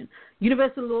co-creation,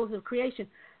 universal laws of creation,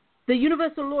 the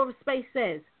universal law of space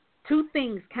says two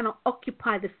things cannot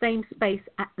occupy the same space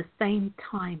at the same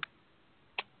time.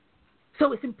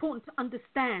 So it's important to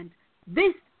understand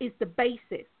this is the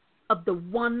basis of the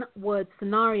one-word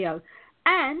scenario.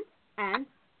 And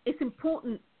it's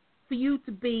important for you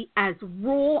to be as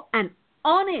raw and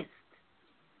honest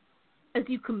as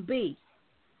you can be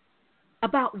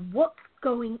about what's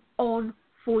going on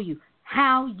for you,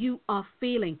 how you are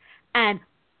feeling, and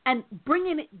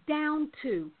bringing it down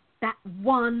to that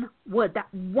one word,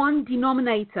 that one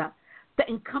denominator that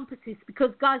encompasses. Because,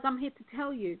 guys, I'm here to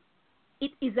tell you,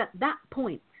 it is at that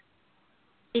point,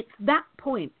 it's that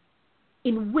point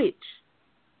in which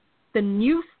the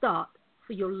new start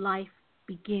for your life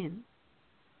begins.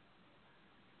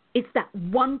 It's that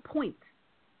one point,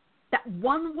 that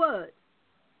one word,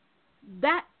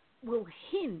 that will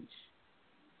hinge,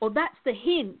 or that's the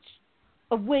hinge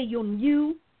of where your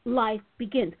new life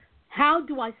begins. How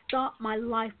do I start my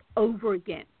life over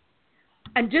again?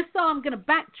 And just so I'm going to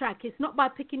backtrack, it's not by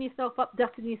picking yourself up,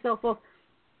 dusting yourself off,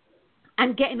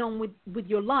 and getting on with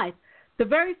your life. The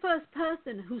very first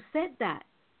person who said that,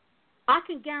 I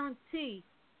can guarantee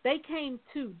they came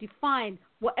to define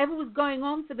whatever was going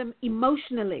on for them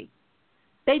emotionally.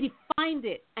 They defined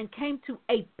it and came to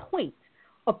a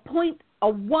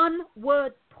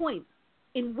one-word point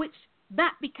in which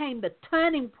that became the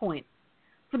turning point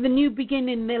for the new beginning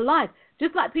in their life.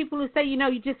 Just like people who say, you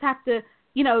just have to,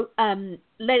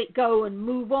 let it go and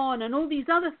move on, and all these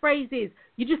other phrases,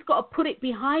 you just got to put it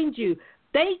behind you.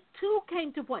 They too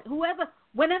came to a point.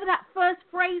 Whenever that first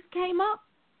phrase came up,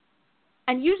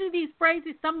 and usually these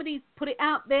phrases, somebody's put it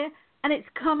out there and it's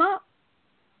come up,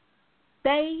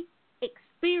 they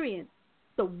experienced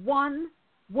the one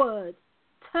word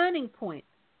turning point.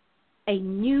 A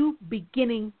new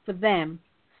beginning for them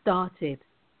started.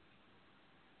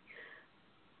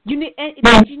 You need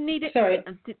it? Sorry.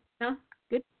 No?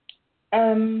 Good.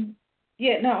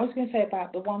 Yeah, no, I was going to say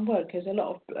about the one word,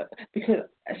 because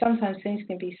sometimes things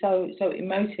can be so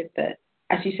emotive that,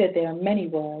 as you said, there are many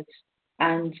words,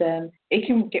 and it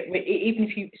can get, even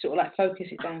if you sort of like focus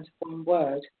it down to one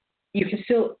word, you can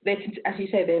still, as you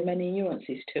say, there are many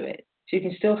nuances to it, so you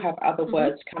can still have other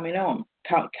words coming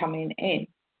in.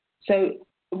 So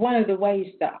one of the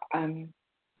ways that I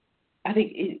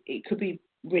think it could be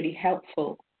really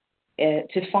helpful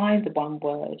to find the one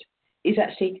word is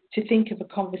actually to think of a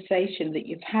conversation that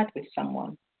you've had with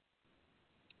someone,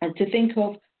 and to think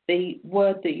of the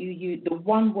word that you use, the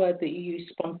one word that you use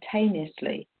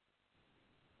spontaneously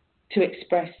to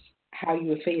express how you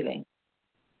were feeling.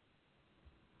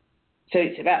 So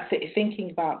it's about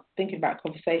thinking about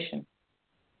conversation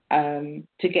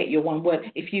to get your one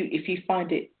word. If you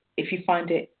find it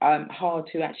hard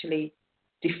to actually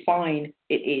define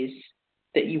it is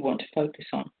that you want to focus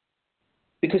on,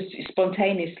 because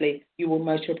spontaneously you will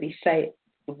most probably say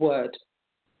the word.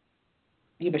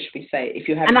 You must be say it if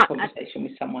you're having a conversation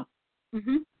with someone.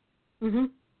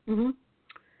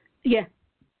 Yeah.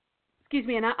 Excuse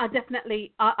me, and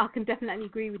I can definitely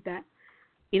agree with that.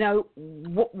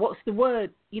 What's the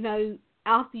word?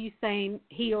 After you saying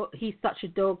he's such a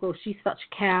dog or she's such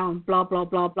a cow and blah blah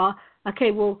blah blah.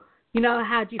 Okay, well,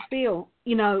 how do you feel?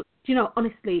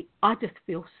 Honestly, I just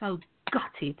feel so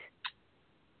gutted.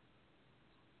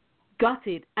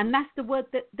 Gutted, and that's the word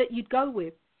that you'd go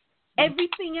with.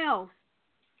 Everything else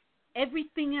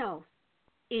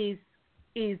is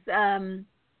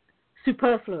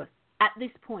superfluous at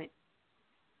this point.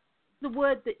 The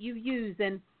word that you use,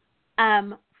 and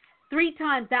 3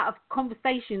 times out of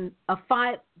conversation,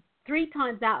 3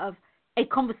 times out of a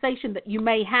conversation that you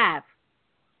may have,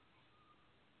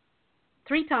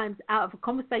 3 times out of a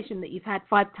conversation that you've had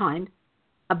 5 times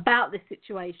about this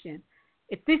situation,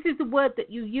 if this is the word that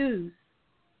you use,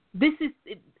 this is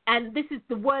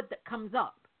the word that comes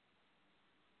up.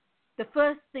 The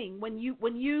first thing when you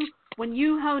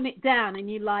hone it down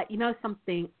and you're like,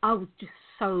 something, I was just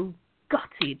so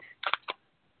gutted.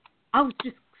 I was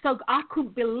just so, I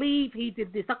couldn't believe he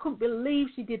did this. I couldn't believe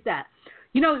she did that.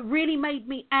 You know, it really made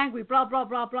me angry, blah, blah,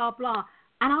 blah, blah, blah.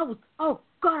 And I was, oh,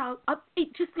 God,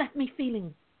 it just left me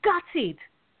feeling gutted.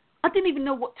 I didn't even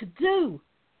know what to do.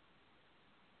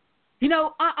 You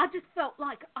know, I just felt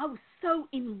like I was so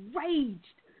enraged.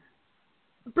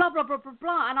 Blah, blah, blah, blah,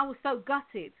 blah. And I was so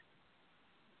gutted.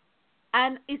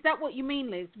 And is that what you mean,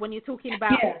 Liz, when you're talking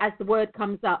about as the word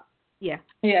comes up? Yeah.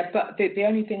 Yeah, but the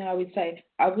only thing I would say,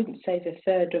 I wouldn't say the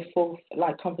third or fourth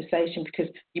conversation,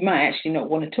 because you might actually not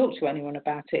want to talk to anyone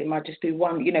about it. It might just be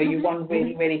one, you know, you one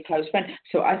really, really close friend.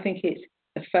 So I think it's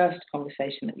the first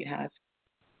conversation that you have.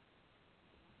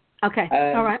 Okay.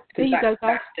 All right. There you go,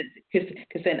 guys.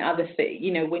 Because then other things,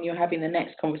 you know, when you're having the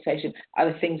next conversation,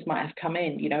 other things might have come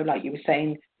in, you know, like you were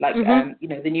saying, like, you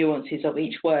know, the nuances of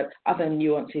each word, other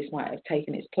nuances might have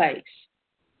taken its place.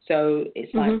 So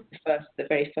it's like the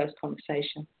very first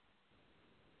conversation.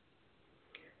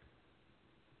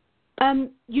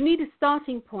 You need a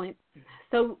starting point,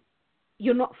 so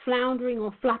you're not floundering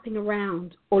or flapping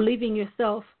around or leaving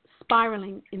yourself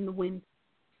spiraling in the wind.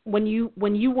 When you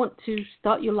want to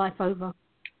start your life over,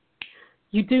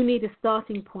 you do need a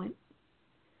starting point.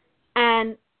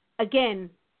 And again,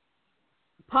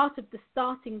 part of the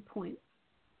starting point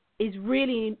is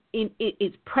really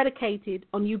it's predicated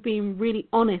on you being really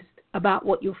honest about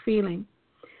what you're feeling.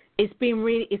 It's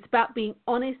about being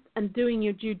honest and doing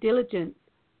your due diligence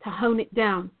to hone it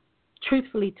down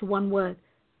truthfully to one word.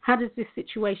 How does this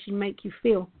situation make you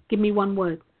feel? Give me one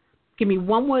word. Give me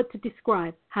one word to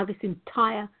describe how this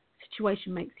entire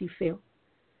situation makes you feel.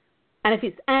 And if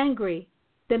it's angry,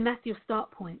 then that's your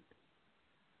start point.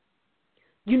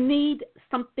 You need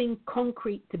something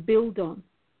concrete to build on.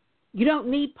 You don't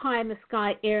need pie in the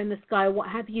sky, air in the sky, what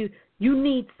have you. You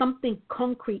need something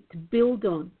concrete to build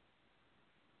on.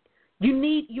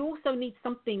 You also need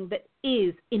something that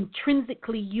is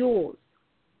intrinsically yours.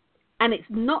 And it's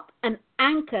not an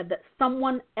anchor that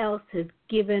someone else has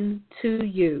given to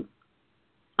you.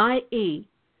 I.e.,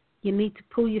 you need to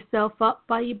pull yourself up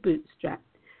by your bootstrap.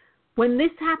 When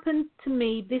this happened to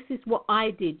me, this is what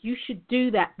I did. You should do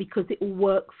that because it will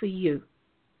work for you.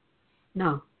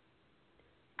 No.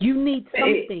 You need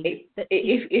something that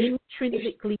is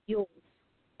intrinsically yours.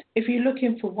 If you're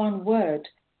looking for one word,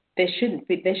 there should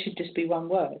just be one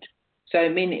word. So, I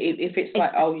mean, if it's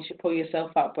like, oh, you should pull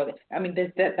yourself up, but I mean,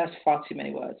 that's far too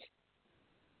many words.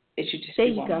 It should just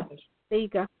be one word. There you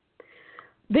go.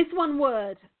 This one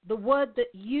word, the word that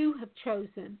you have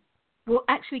chosen, will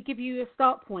actually give you a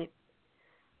start point.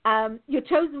 Your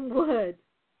chosen word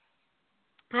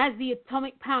has the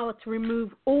atomic power to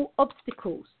remove all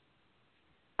obstacles.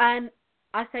 And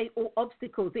I say all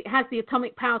obstacles. It has the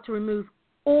atomic power to remove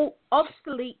all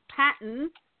obsolete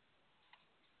patterns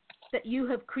that you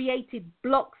have created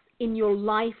blocks in your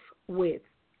life with.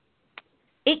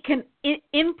 It can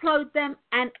implode them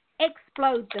and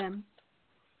explode them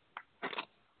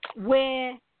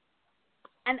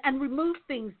and remove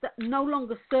things that no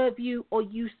longer serve you or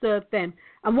you serve them.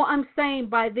 And what I'm saying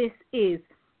by this is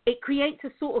it creates a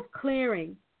sort of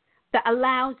clearing that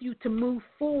allows you to move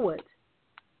forward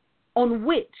on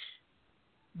which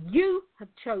you have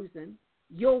chosen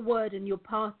your word and your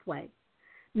pathway.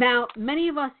 Now, many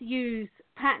of us use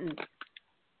patterns,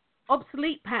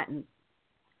 obsolete patterns,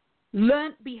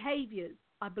 learnt behaviors,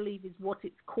 I believe is what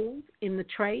it's called in the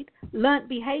trade, learnt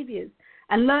behaviors,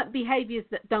 and learnt behaviors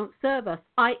that don't serve us,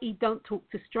 i.e. don't talk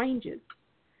to strangers.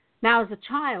 Now, as a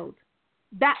child,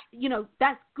 that's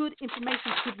good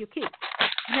information to give your kids.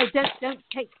 Don't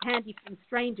take candy from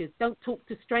strangers. Don't talk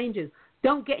to strangers.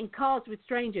 Don't get in cars with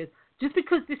strangers. Just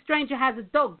because the stranger has a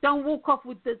dog, don't walk off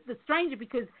with the stranger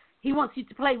because he wants you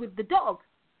to play with the dog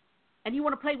and you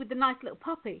want to play with the nice little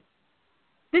puppy.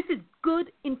 This is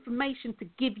good information to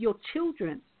give your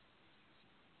children.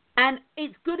 And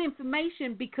it's good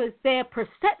information because their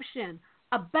perception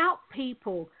about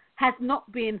people has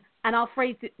not been, and I'll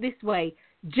phrase it this way,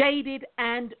 jaded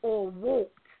and or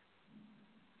warped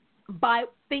by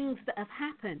things that have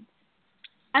happened.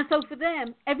 And so for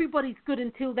them, everybody's good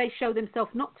until they show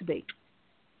themselves not to be.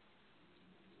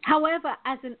 However,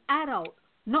 as an adult,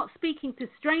 not speaking to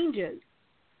strangers,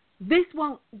 this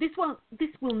will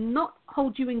not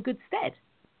hold you in good stead.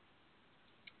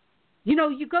 You know,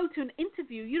 you go to an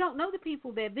interview, you don't know the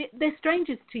people there. They're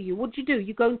strangers to you. What do?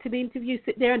 You go into the interview,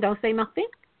 sit there and don't say nothing?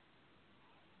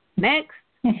 Next.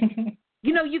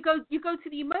 You know, you go to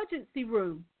the emergency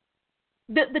room.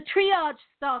 The triage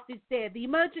staff is there, the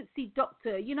emergency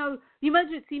doctor, you know, the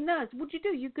emergency nurse. What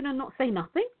do? You're going to not say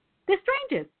nothing? They're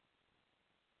strangers.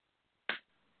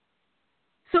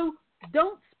 So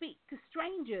don't speak to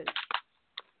strangers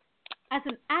as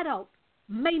an adult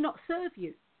may not serve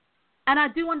you. And I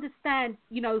do understand,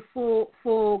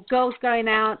 for girls going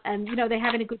out and, they're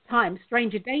having a good time,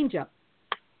 stranger danger.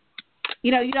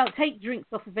 You don't take drinks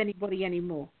off of anybody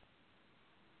anymore.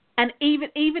 And even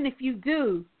if you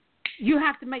do, you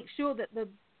have to make sure that the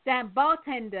damn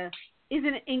bartender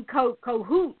isn't in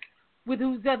cahoots with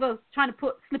who's ever trying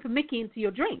to slip a Mickey into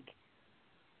your drink.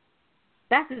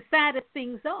 That's as sad as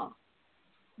things are.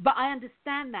 But I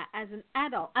understand that as an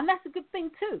adult. And that's a good thing,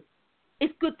 too.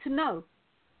 It's good to know.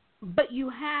 But you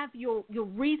have your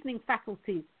reasoning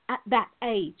faculties at that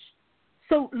age.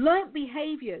 So learned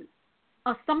behaviors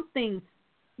are something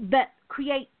that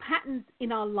create patterns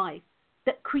in our life,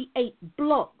 that create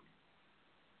blocks,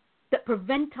 that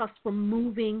prevent us from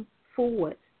moving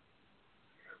forward.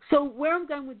 So where I'm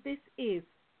going with this is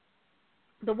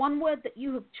the one word that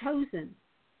you have chosen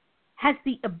has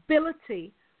the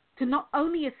ability to not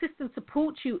only assist and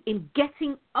support you in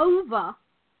getting over,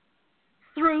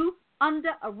 through,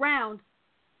 under, around,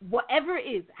 whatever it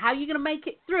is, how you're going to make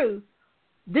it through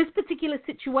this particular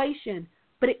situation,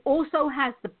 but it also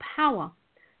has the power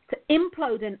to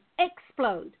implode and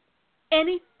explode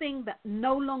anything that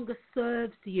no longer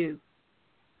serves you,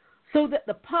 so that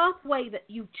the pathway that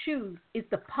you choose is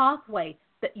the pathway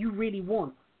that you really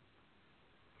want.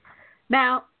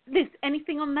 Now, Liz,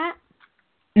 anything on that?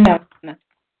 No.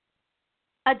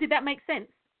 Did that make sense?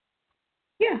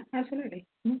 Yeah, absolutely.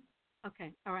 Mm-hmm.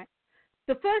 Okay, all right.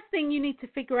 The first thing you need to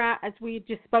figure out, as we've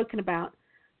just spoken about,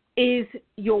 is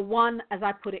your one, as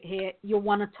I put it here, your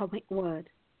one atomic word.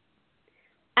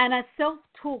 And as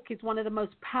self-talk is one of the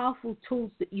most powerful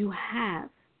tools that you have,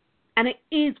 and it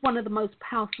is one of the most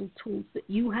powerful tools that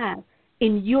you have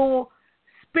in your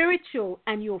spiritual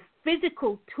and your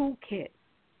physical toolkit,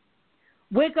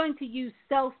 we're going to use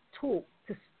self-talk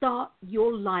to start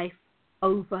your life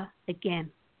over again.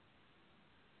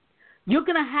 You're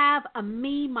going to have a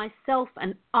me, myself,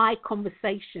 and I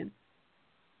conversation.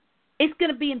 It's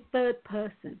going to be in third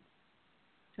person.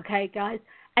 Okay, guys?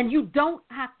 And you don't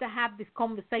have to have this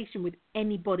conversation with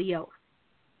anybody else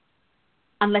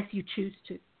unless you choose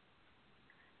to.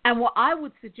 And what I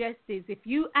would suggest is if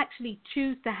you actually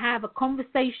choose to have a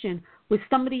conversation with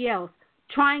somebody else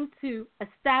trying to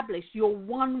establish your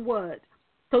one word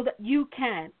so that you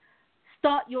can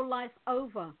start your life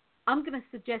over, I'm going to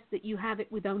suggest that you have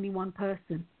it with only one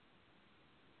person.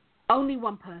 Only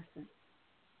one person.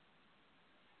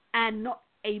 And not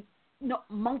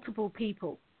multiple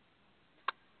people.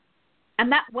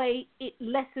 And that way it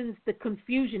lessens the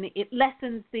confusion. It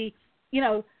lessens the,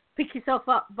 pick yourself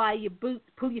up by your boots,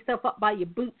 pull yourself up by your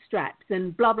bootstraps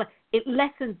and blah, blah. It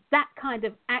lessens that kind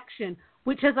of action,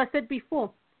 which, as I said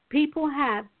before, people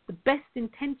have the best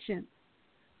intentions,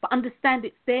 but understand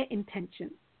it's their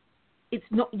intention. It's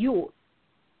not yours.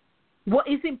 What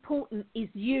is important is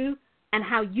you and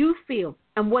how you feel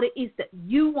and what it is that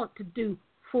you want to do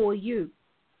for you.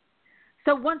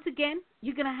 So once again,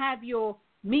 you're going to have your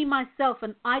me, myself,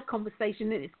 and I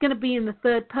conversation, and it's going to be in the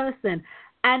third person.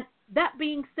 And that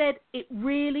being said, it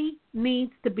really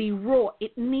needs to be raw.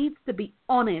 It needs to be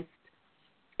honest.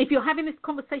 If you're having this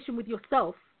conversation with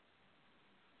yourself,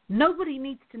 nobody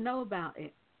needs to know about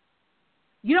it.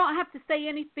 You don't have to say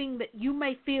anything that you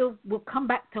may feel will come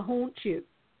back to haunt you.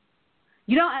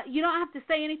 You don't have to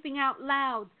say anything out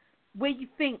loud where you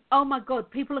think, oh my God,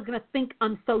 people are going to think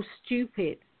I'm so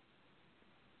stupid.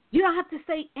 You don't have to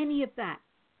say any of that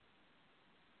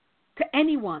to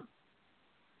anyone.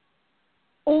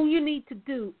 All you need to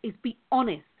do is be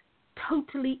honest,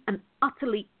 totally and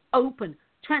utterly open,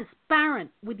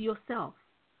 transparent with yourself.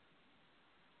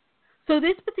 So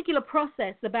this particular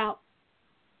process about,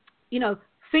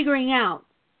 figuring out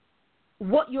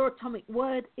what your atomic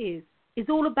word is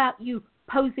all about you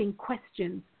posing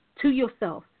questions to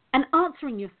yourself and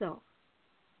answering yourself.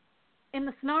 In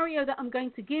the scenario that I'm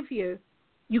going to give you,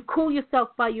 you call yourself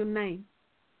by your name.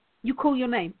 You call your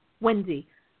name, Wendy,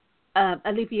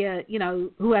 Olivia,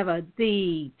 whoever,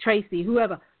 Dee, Tracy,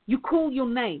 whoever. You call your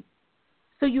name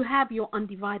so you have your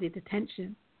undivided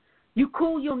attention. You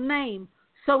call your name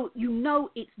so you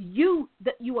know it's you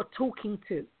that you are talking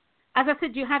to. As I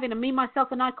said, you're having a me,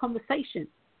 myself, and I conversation.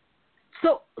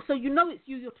 So you know it's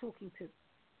you you're talking to.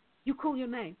 You call your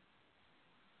name.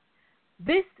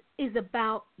 This is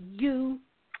about you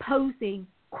posing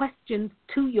questions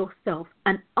to yourself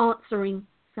and answering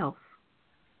self.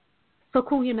 So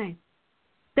call your name.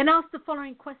 Then ask the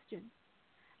following question.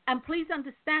 And please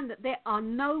understand that there are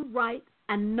no right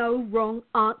and no wrong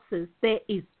answers. There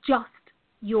is just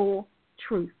your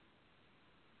truth.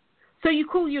 So you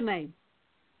call your name.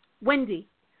 Wendy,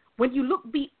 when you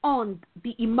look beyond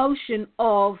the emotion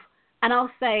of, and I'll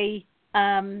say,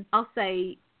 I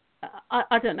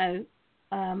don't know,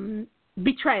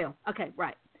 Betrayal. Okay,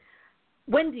 right.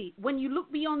 Wendy, when you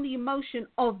look beyond the emotion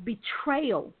of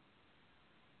betrayal,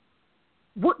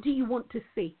 what do you want to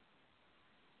see?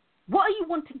 What are you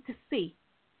wanting to see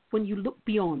when you look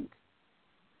beyond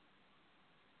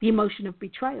the emotion of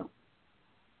betrayal?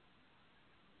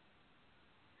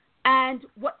 And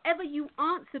whatever you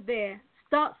answer there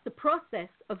starts the process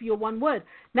of your one word.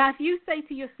 Now, if you say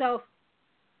to yourself,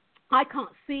 I can't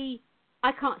see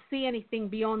anything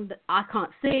beyond that I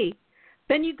can't see,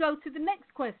 then you go to the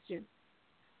next question,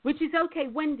 which is, okay,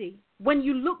 Wendy, when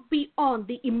you look beyond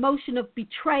the emotion of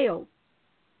betrayal,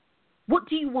 what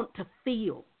do you want to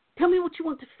feel? Tell me what you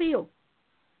want to feel.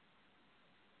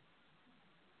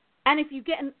 And if you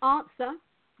get an answer,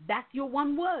 that's your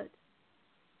one word.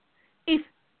 If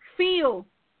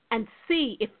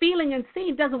feeling and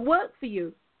seeing doesn't work for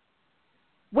you,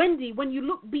 Wendy, when you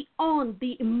look beyond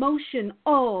the emotion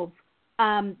of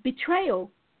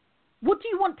betrayal, what do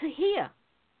you want to hear?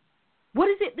 What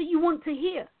is it that you want to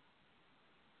hear?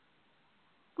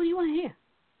 What do you want to hear?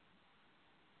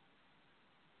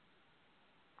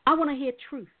 I want to hear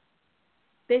truth.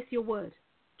 There's your word,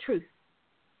 truth.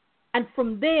 And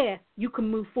from there, you can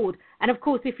move forward. And of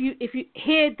course, if you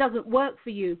here doesn't work for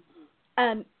you,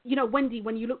 Wendy,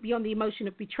 when you look beyond the emotion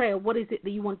of betrayal, what is it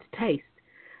that you want to taste?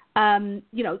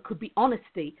 It could be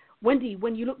honesty. Wendy,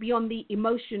 when you look beyond the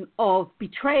emotion of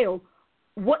betrayal,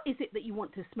 what is it that you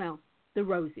want to smell? The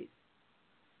roses.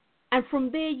 And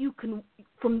from there you can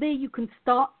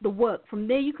start the work. From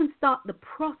there you can start the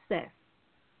process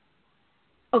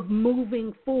of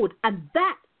moving forward. And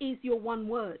that is your one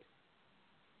word.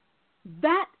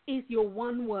 That is your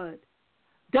one word.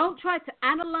 Don't try to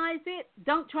analyze it.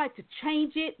 Don't try to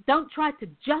change it. Don't try to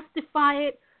justify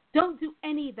it. Don't do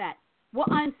any of that.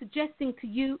 What I'm suggesting to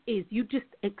you is you just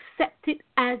accept it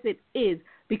as it is,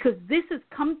 because this has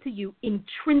come to you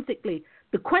intrinsically.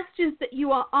 The questions that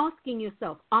you are asking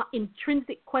yourself are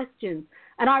intrinsic questions.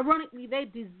 And ironically, they're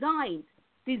designed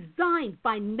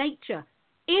by nature,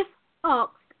 if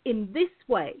asked in this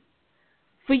way,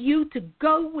 for you to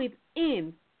go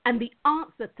within and the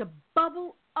answer to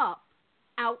bubble up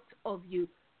out of you.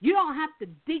 You don't have to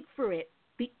dig for it.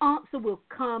 The answer will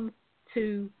come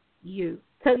to you.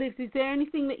 So, Liz, is there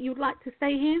anything that you'd like to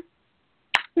say here?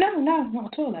 No,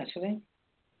 not at all, actually.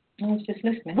 I was just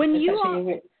listening.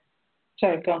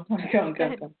 Sorry, go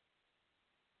on.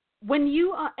 When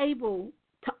you are able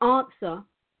to answer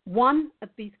one of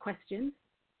these questions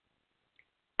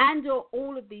and or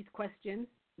all of these questions,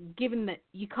 given that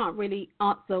you can't really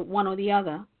answer one or the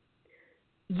other,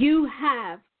 you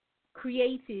have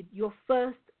created your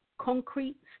first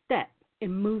concrete step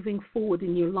in moving forward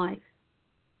in your life.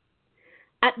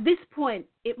 At this point,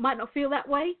 it might not feel that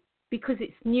way because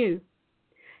it's new.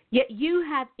 Yet you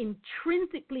have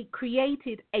intrinsically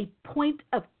created a point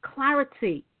of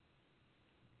clarity.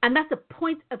 And that's a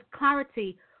point of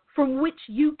clarity from which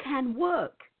you can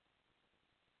work.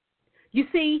 You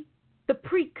see, the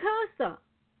precursor,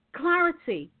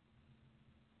 clarity,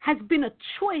 has been a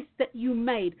choice that you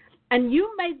made. And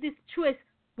you made this choice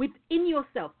within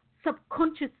yourself,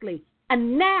 subconsciously.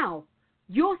 And now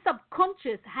your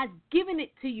subconscious has given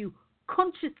it to you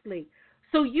consciously.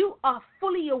 So you are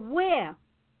fully aware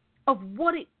of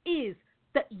what it is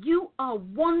that you are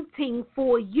wanting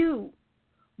for you,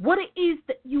 what it is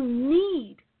that you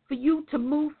need for you to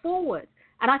move forward.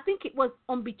 And I think it was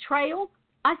on betrayal,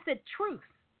 I said truth.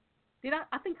 Did I?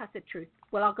 I think I said truth.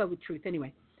 Well, I'll go with truth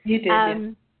anyway. You did, yeah.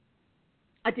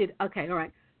 I did. Okay, all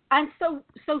right. And so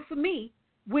for me,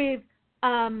 with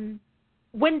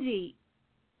Wendy,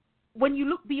 when you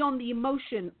look beyond the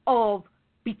emotion of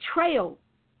betrayal,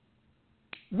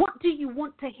 what do you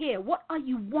want to hear? What are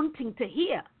you wanting to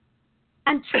hear?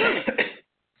 And truth.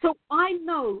 So I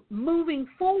know moving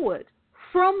forward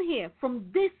from here, from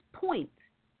this point,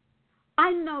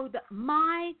 I know that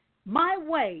my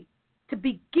way to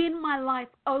begin my life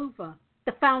over,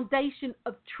 the foundation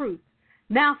of truth.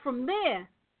 Now from there,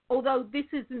 although this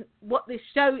isn't what this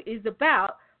show is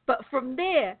about, but from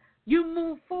there, you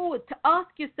move forward to ask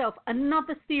yourself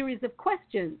another series of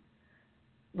questions.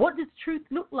 What does truth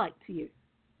look like to you?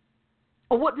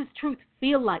 Or what does truth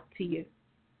feel like to you?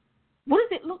 What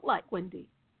does it look like, Wendy?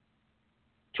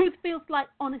 Truth feels like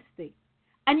honesty.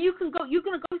 And you're going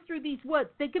to go through these words.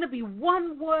 They're going to be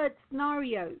one-word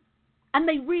scenarios. And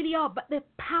they really are, but they're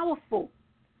powerful.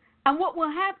 And what will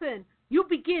happen, you'll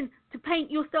begin to paint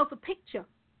yourself a picture.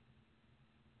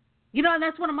 And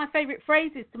that's one of my favorite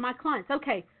phrases to my clients.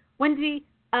 Okay, Wendy,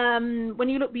 when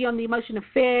you look beyond the emotion of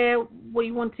fear, what are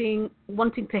you wanting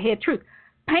to hear truth?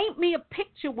 Paint me a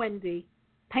picture, Wendy.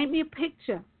 Paint me a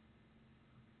picture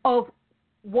of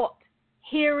what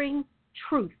hearing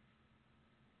truth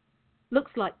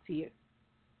looks like to you.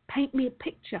 Paint me a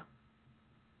picture.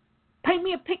 Paint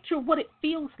me a picture of what it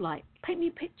feels like. Paint me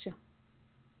a picture.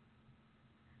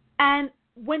 And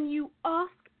when you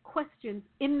ask questions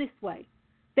in this way,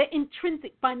 they're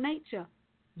intrinsic by nature.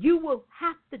 You will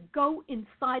have to go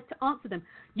inside to answer them.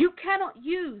 You cannot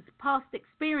use past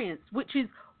experience, which is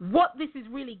what this is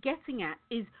really getting at,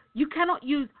 is you cannot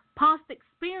use past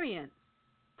experience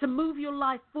to move your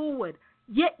life forward.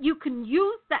 Yet you can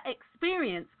use that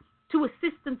experience to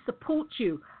assist and support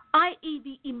you, i.e.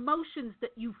 the emotions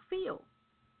that you feel.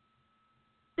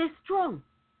 They're strong.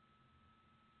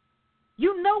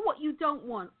 You know what you don't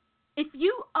want. If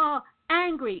you are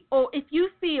angry or if you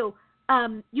feel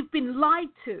you've been lied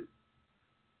to,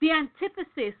 the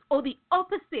antithesis or the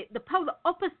opposite, the polar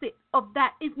opposite of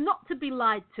that is not to be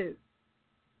lied to.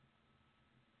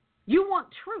 You want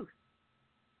truth.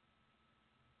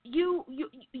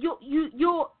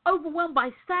 You're overwhelmed by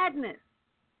sadness.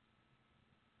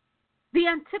 The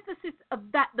antithesis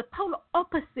of that, the polar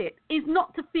opposite, is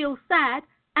not to feel sad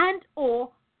and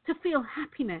or to feel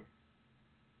happiness.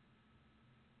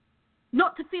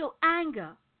 Not to feel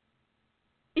anger.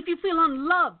 If you feel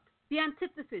unloved, the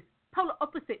antithesis, polar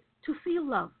opposite, to feel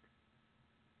loved.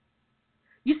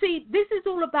 You see, this is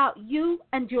all about you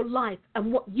and your life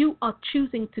and what you are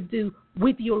choosing to do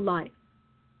with your life.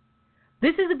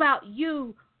 This is about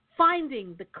you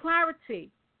finding the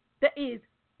clarity that is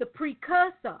the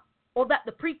precursor, or that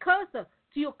the precursor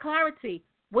to your clarity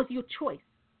was your choice.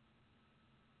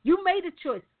 You made a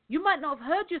choice. You might not have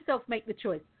heard yourself make the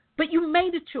choice, but you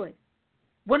made a choice.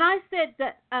 When I said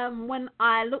that when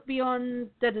I look beyond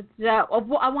of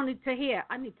what I wanted to hear,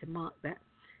 I need to mark that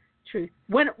truth.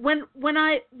 When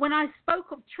I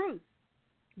spoke of truth,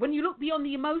 when you look beyond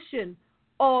the emotion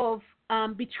of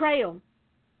betrayal,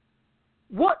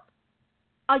 what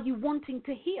are you wanting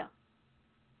to hear?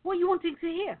 What are you wanting to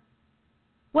hear?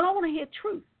 Well, I want to hear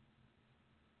truth.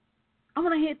 I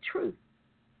want to hear truth.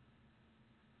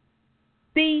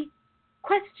 The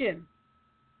question,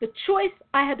 the choice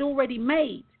I had already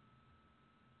made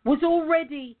was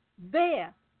already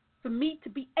there for me to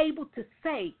be able to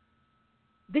say,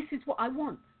 this is what I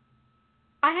want.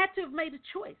 I had to have made a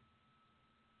choice.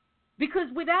 Because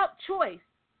without choice,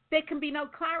 there can be no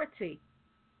clarity.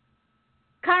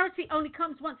 Clarity only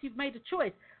comes once you've made a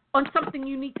choice on something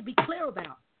you need to be clear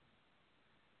about.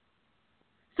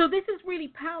 So this is really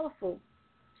powerful.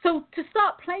 So to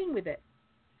start playing with it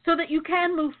so that you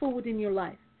can move forward in your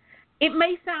life. It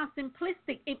may sound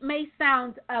simplistic. It may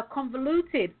sound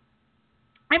convoluted.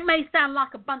 It may sound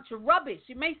like a bunch of rubbish.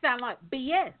 It may sound like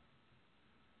BS.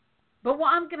 But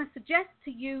what I'm going to suggest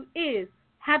to you is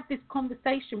have this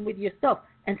conversation with yourself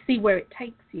and see where it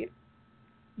takes you.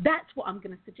 That's what I'm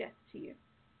going to suggest to you.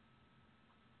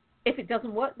 If it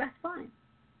doesn't work, that's fine.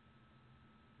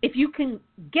 If you can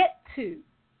get to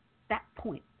that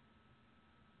point,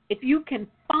 if you can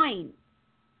find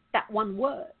that one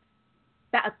word,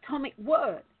 that atomic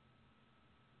word,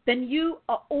 then you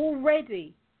are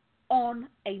already on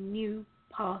a new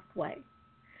pathway.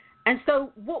 And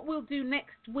so what we'll do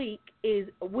next week is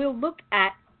we'll look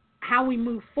at how we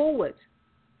move forward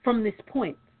from this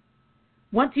point.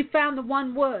 Once you've found the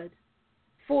one word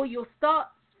for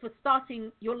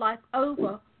starting your life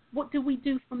over, what do we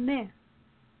do from there?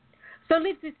 So,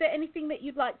 Liz, is there anything that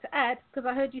you'd like to add? Because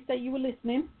I heard you say you were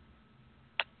listening.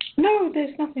 No,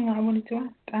 there's nothing that I wanted to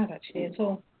add actually at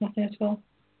all. Nothing at all.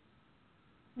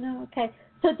 No, okay.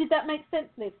 So did that make sense,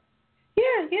 Liz?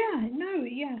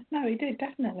 No, it did,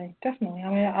 definitely. I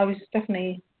mean, I was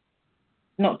definitely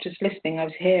not just listening, I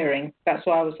was hearing. That's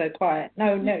why I was so quiet.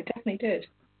 No, it definitely did.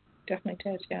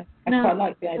 Yeah. I quite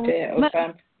like the idea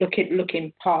of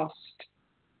looking past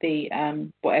the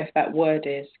whatever that word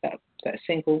is, that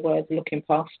single word, looking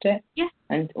past it. Yeah.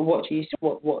 And what are you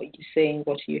seeing?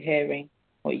 What are you hearing?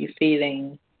 What are you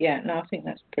feeling? Yeah. No, I think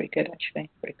that's pretty good actually.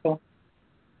 Pretty cool.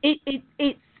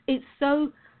 It's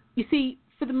so, you see,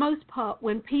 for the most part,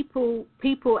 when people,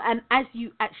 and as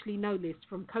you actually know this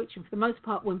from coaching, for the most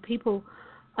part, when people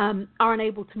are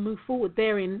unable to move forward,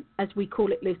 they're in, as we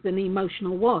call it, Liz, an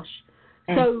emotional wash.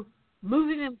 So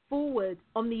moving them forward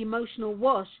on the emotional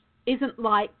wash isn't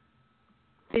like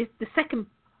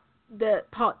the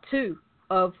part two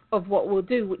of what we'll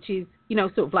do, which is,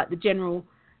 sort of like the general,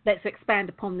 let's expand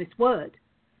upon this word.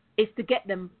 It's to get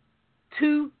them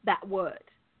to that word.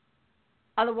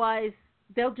 Otherwise,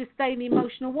 they'll just stay in the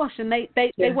emotional wash, and they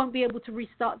won't be able to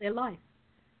restart their life.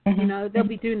 Mm-hmm. They'll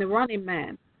be doing the Running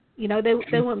Man.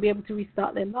 They won't be able to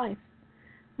restart their life.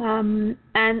 And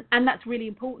that's really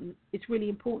important. It's really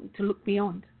important to look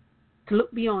beyond.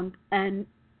 And,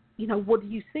 what do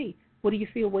you see? What do you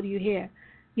feel? What do you hear?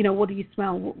 What do you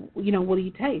smell? What do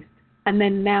you taste? And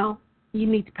then now you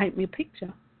need to paint me a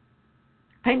picture.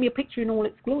 Paint me a picture in all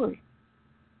its glory.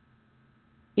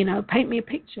 Paint me a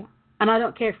picture. And I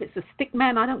don't care if it's a stick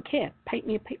man. I don't care. Paint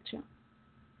me a picture.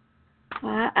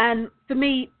 And for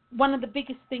me, one of the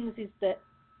biggest things is that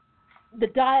the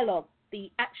dialogue,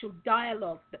 the actual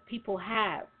dialogue that people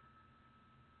have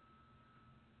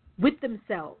with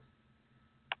themselves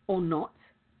or not,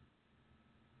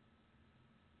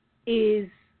 is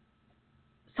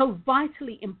so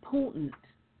vitally important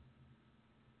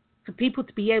for people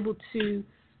to be able to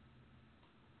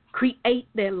create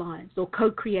their lives or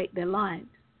co-create their lives,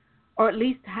 or at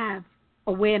least have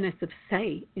awareness of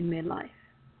say in their life.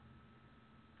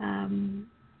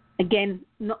 Again,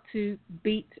 not to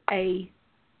beat a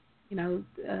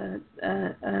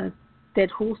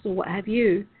dead horse or what have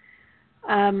you.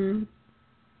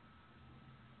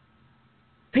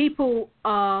 People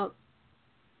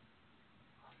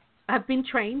have been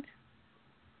trained,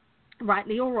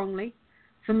 rightly or wrongly,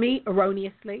 for me,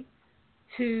 erroneously,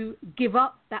 to give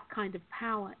up that kind of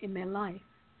power in their life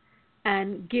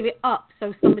and give it up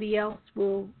so somebody else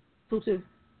will sort of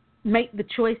make the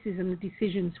choices and the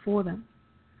decisions for them.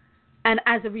 And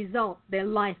as a result, their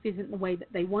life isn't the way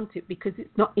that they want it because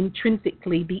it's not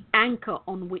intrinsically the anchor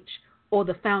on which, or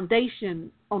the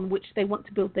foundation on which they want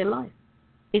to build their life.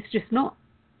 It's just not.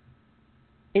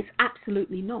 It's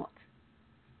absolutely not.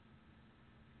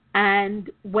 And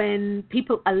when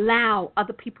people allow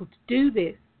other people to do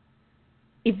this,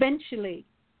 eventually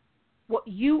what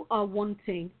you are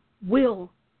wanting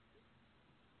will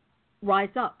rise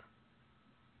up.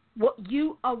 What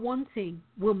you are wanting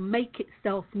will make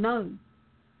itself known.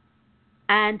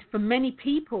 And for many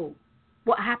people,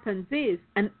 what happens is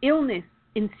an illness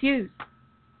ensues.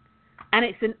 And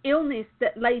it's an illness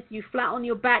that lays you flat on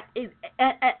your back, is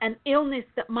an illness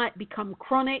that might become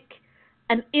chronic.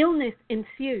 An illness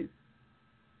ensues.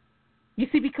 You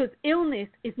see, because illness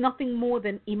is nothing more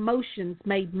than emotions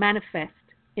made manifest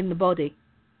in the body.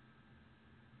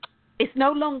 It's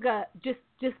no longer just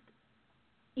a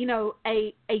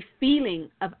feeling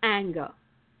of anger.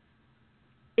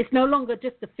 It's no longer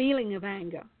just a feeling of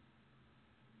anger.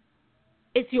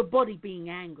 It's your body being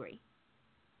angry.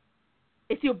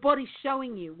 It's your body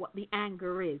showing you what the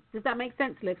anger is. Does that make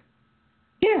sense, Liv?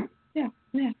 Yeah.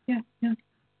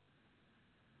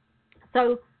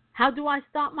 So how do I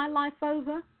start my life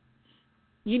over?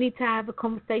 You need to have a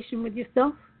conversation with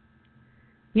yourself.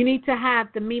 You need to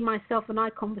have the me, myself, and I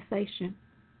conversation,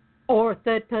 or a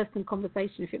third-person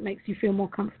conversation if it makes you feel more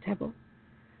comfortable.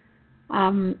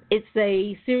 It's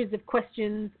a series of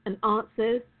questions and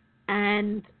answers,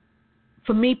 and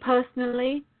for me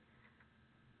personally,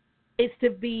 it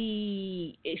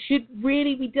should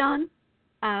really be done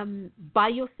by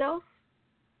yourself.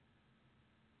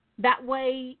 That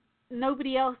way,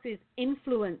 nobody else's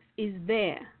influence is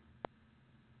there.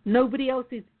 Nobody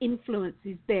else's influence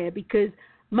is there, because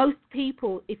most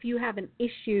people, if you have an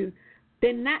issue,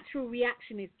 their natural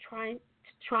reaction is try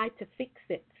to fix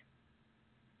it.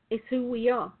 It's who we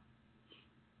are.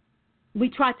 We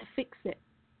try to fix it.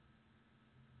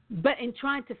 But in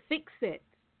trying to fix it,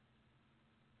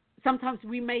 sometimes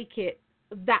we make it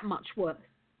that much worse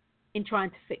in trying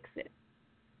to fix it.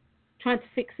 Trying to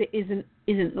fix it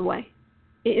isn't the way.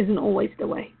 It isn't always the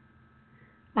way.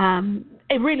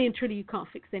 It really and truly, you can't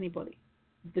fix anybody.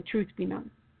 The truth be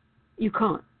known. You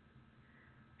can't.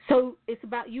 So it's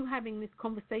about you having this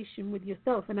conversation with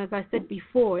yourself. And as I said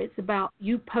before, it's about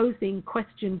you posing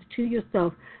questions to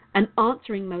yourself and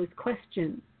answering those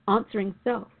questions, answering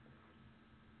self.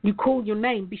 You call your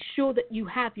name. Be sure that you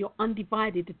have your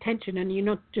undivided attention and you're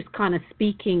not just kind of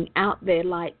speaking out there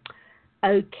like,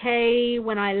 okay,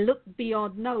 when I look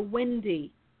beyond, no,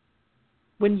 Wendy,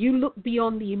 when you look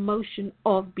beyond the emotion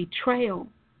of betrayal,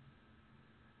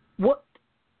 what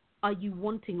are you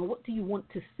wanting, or what do you want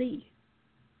to see?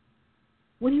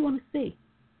 What do you want to see?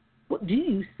 What do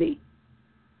you see?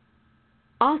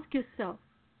 Ask yourself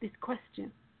this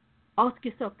question. Ask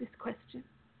yourself this question.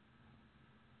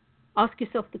 Ask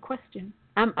yourself the question.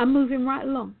 I'm moving right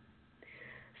along.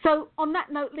 So on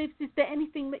that note, Liv, is there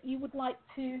anything that you would like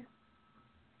to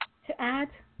add?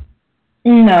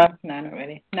 No, not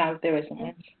really. No, there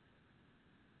isn't.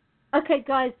 Okay,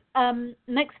 guys.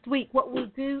 Next week, what we'll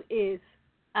do is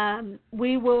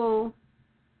we will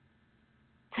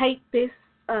take this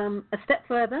a step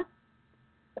further.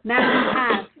 Now you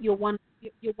have your one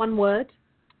word.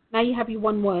 Now you have your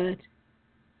one word.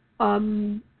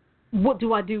 What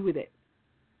do I do with it?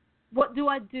 What do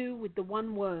I do with the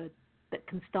one word that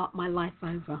can start my life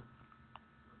over?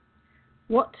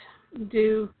 What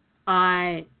do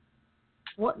I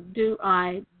What do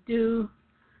I do?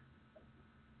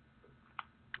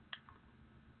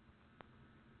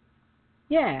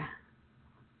 Yeah.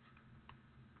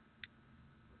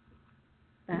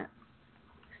 That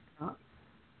starts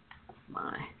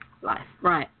my life.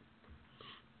 Right.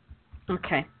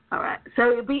 Okay. All right.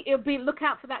 So it'll be look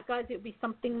out for that, guys. It'll be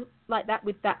something like that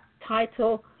with that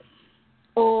title,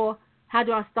 or how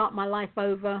do I start my life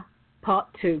over, part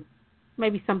 2.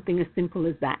 Maybe something as simple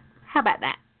as that. How about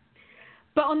that?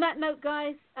 But on that note,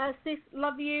 guys, sis,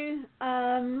 love you.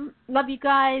 Love you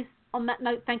guys. On that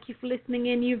note, thank you for listening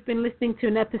in. You've been listening to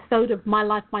an episode of My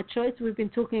Life, My Choice. We've been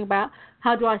talking about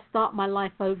how do I start my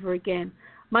life over again.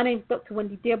 My name's Dr.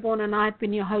 Wendy Dearborn, and I've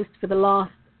been your host for the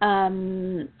last,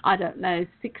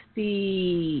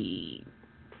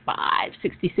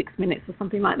 66 minutes or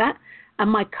something like that.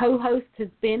 And my co-host has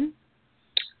been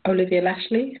Olivia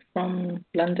Lashley from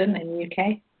London in the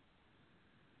UK.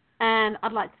 And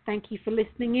I'd like to thank you for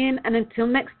listening in. And until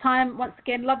next time, once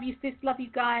again, love you, sis. Love you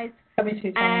guys. Love you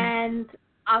too, and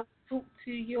I'll talk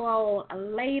to you all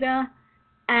later.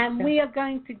 And we are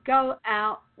going to go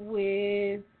out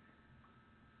with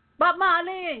Bob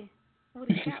Marley.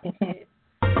 What is that?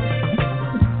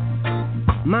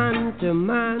 Man to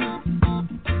man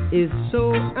is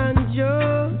so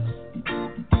unjust.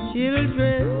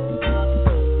 Children,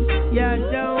 you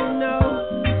don't know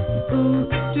who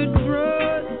to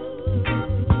trust.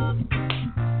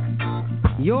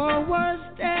 Your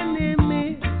worst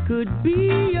enemy could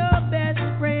be your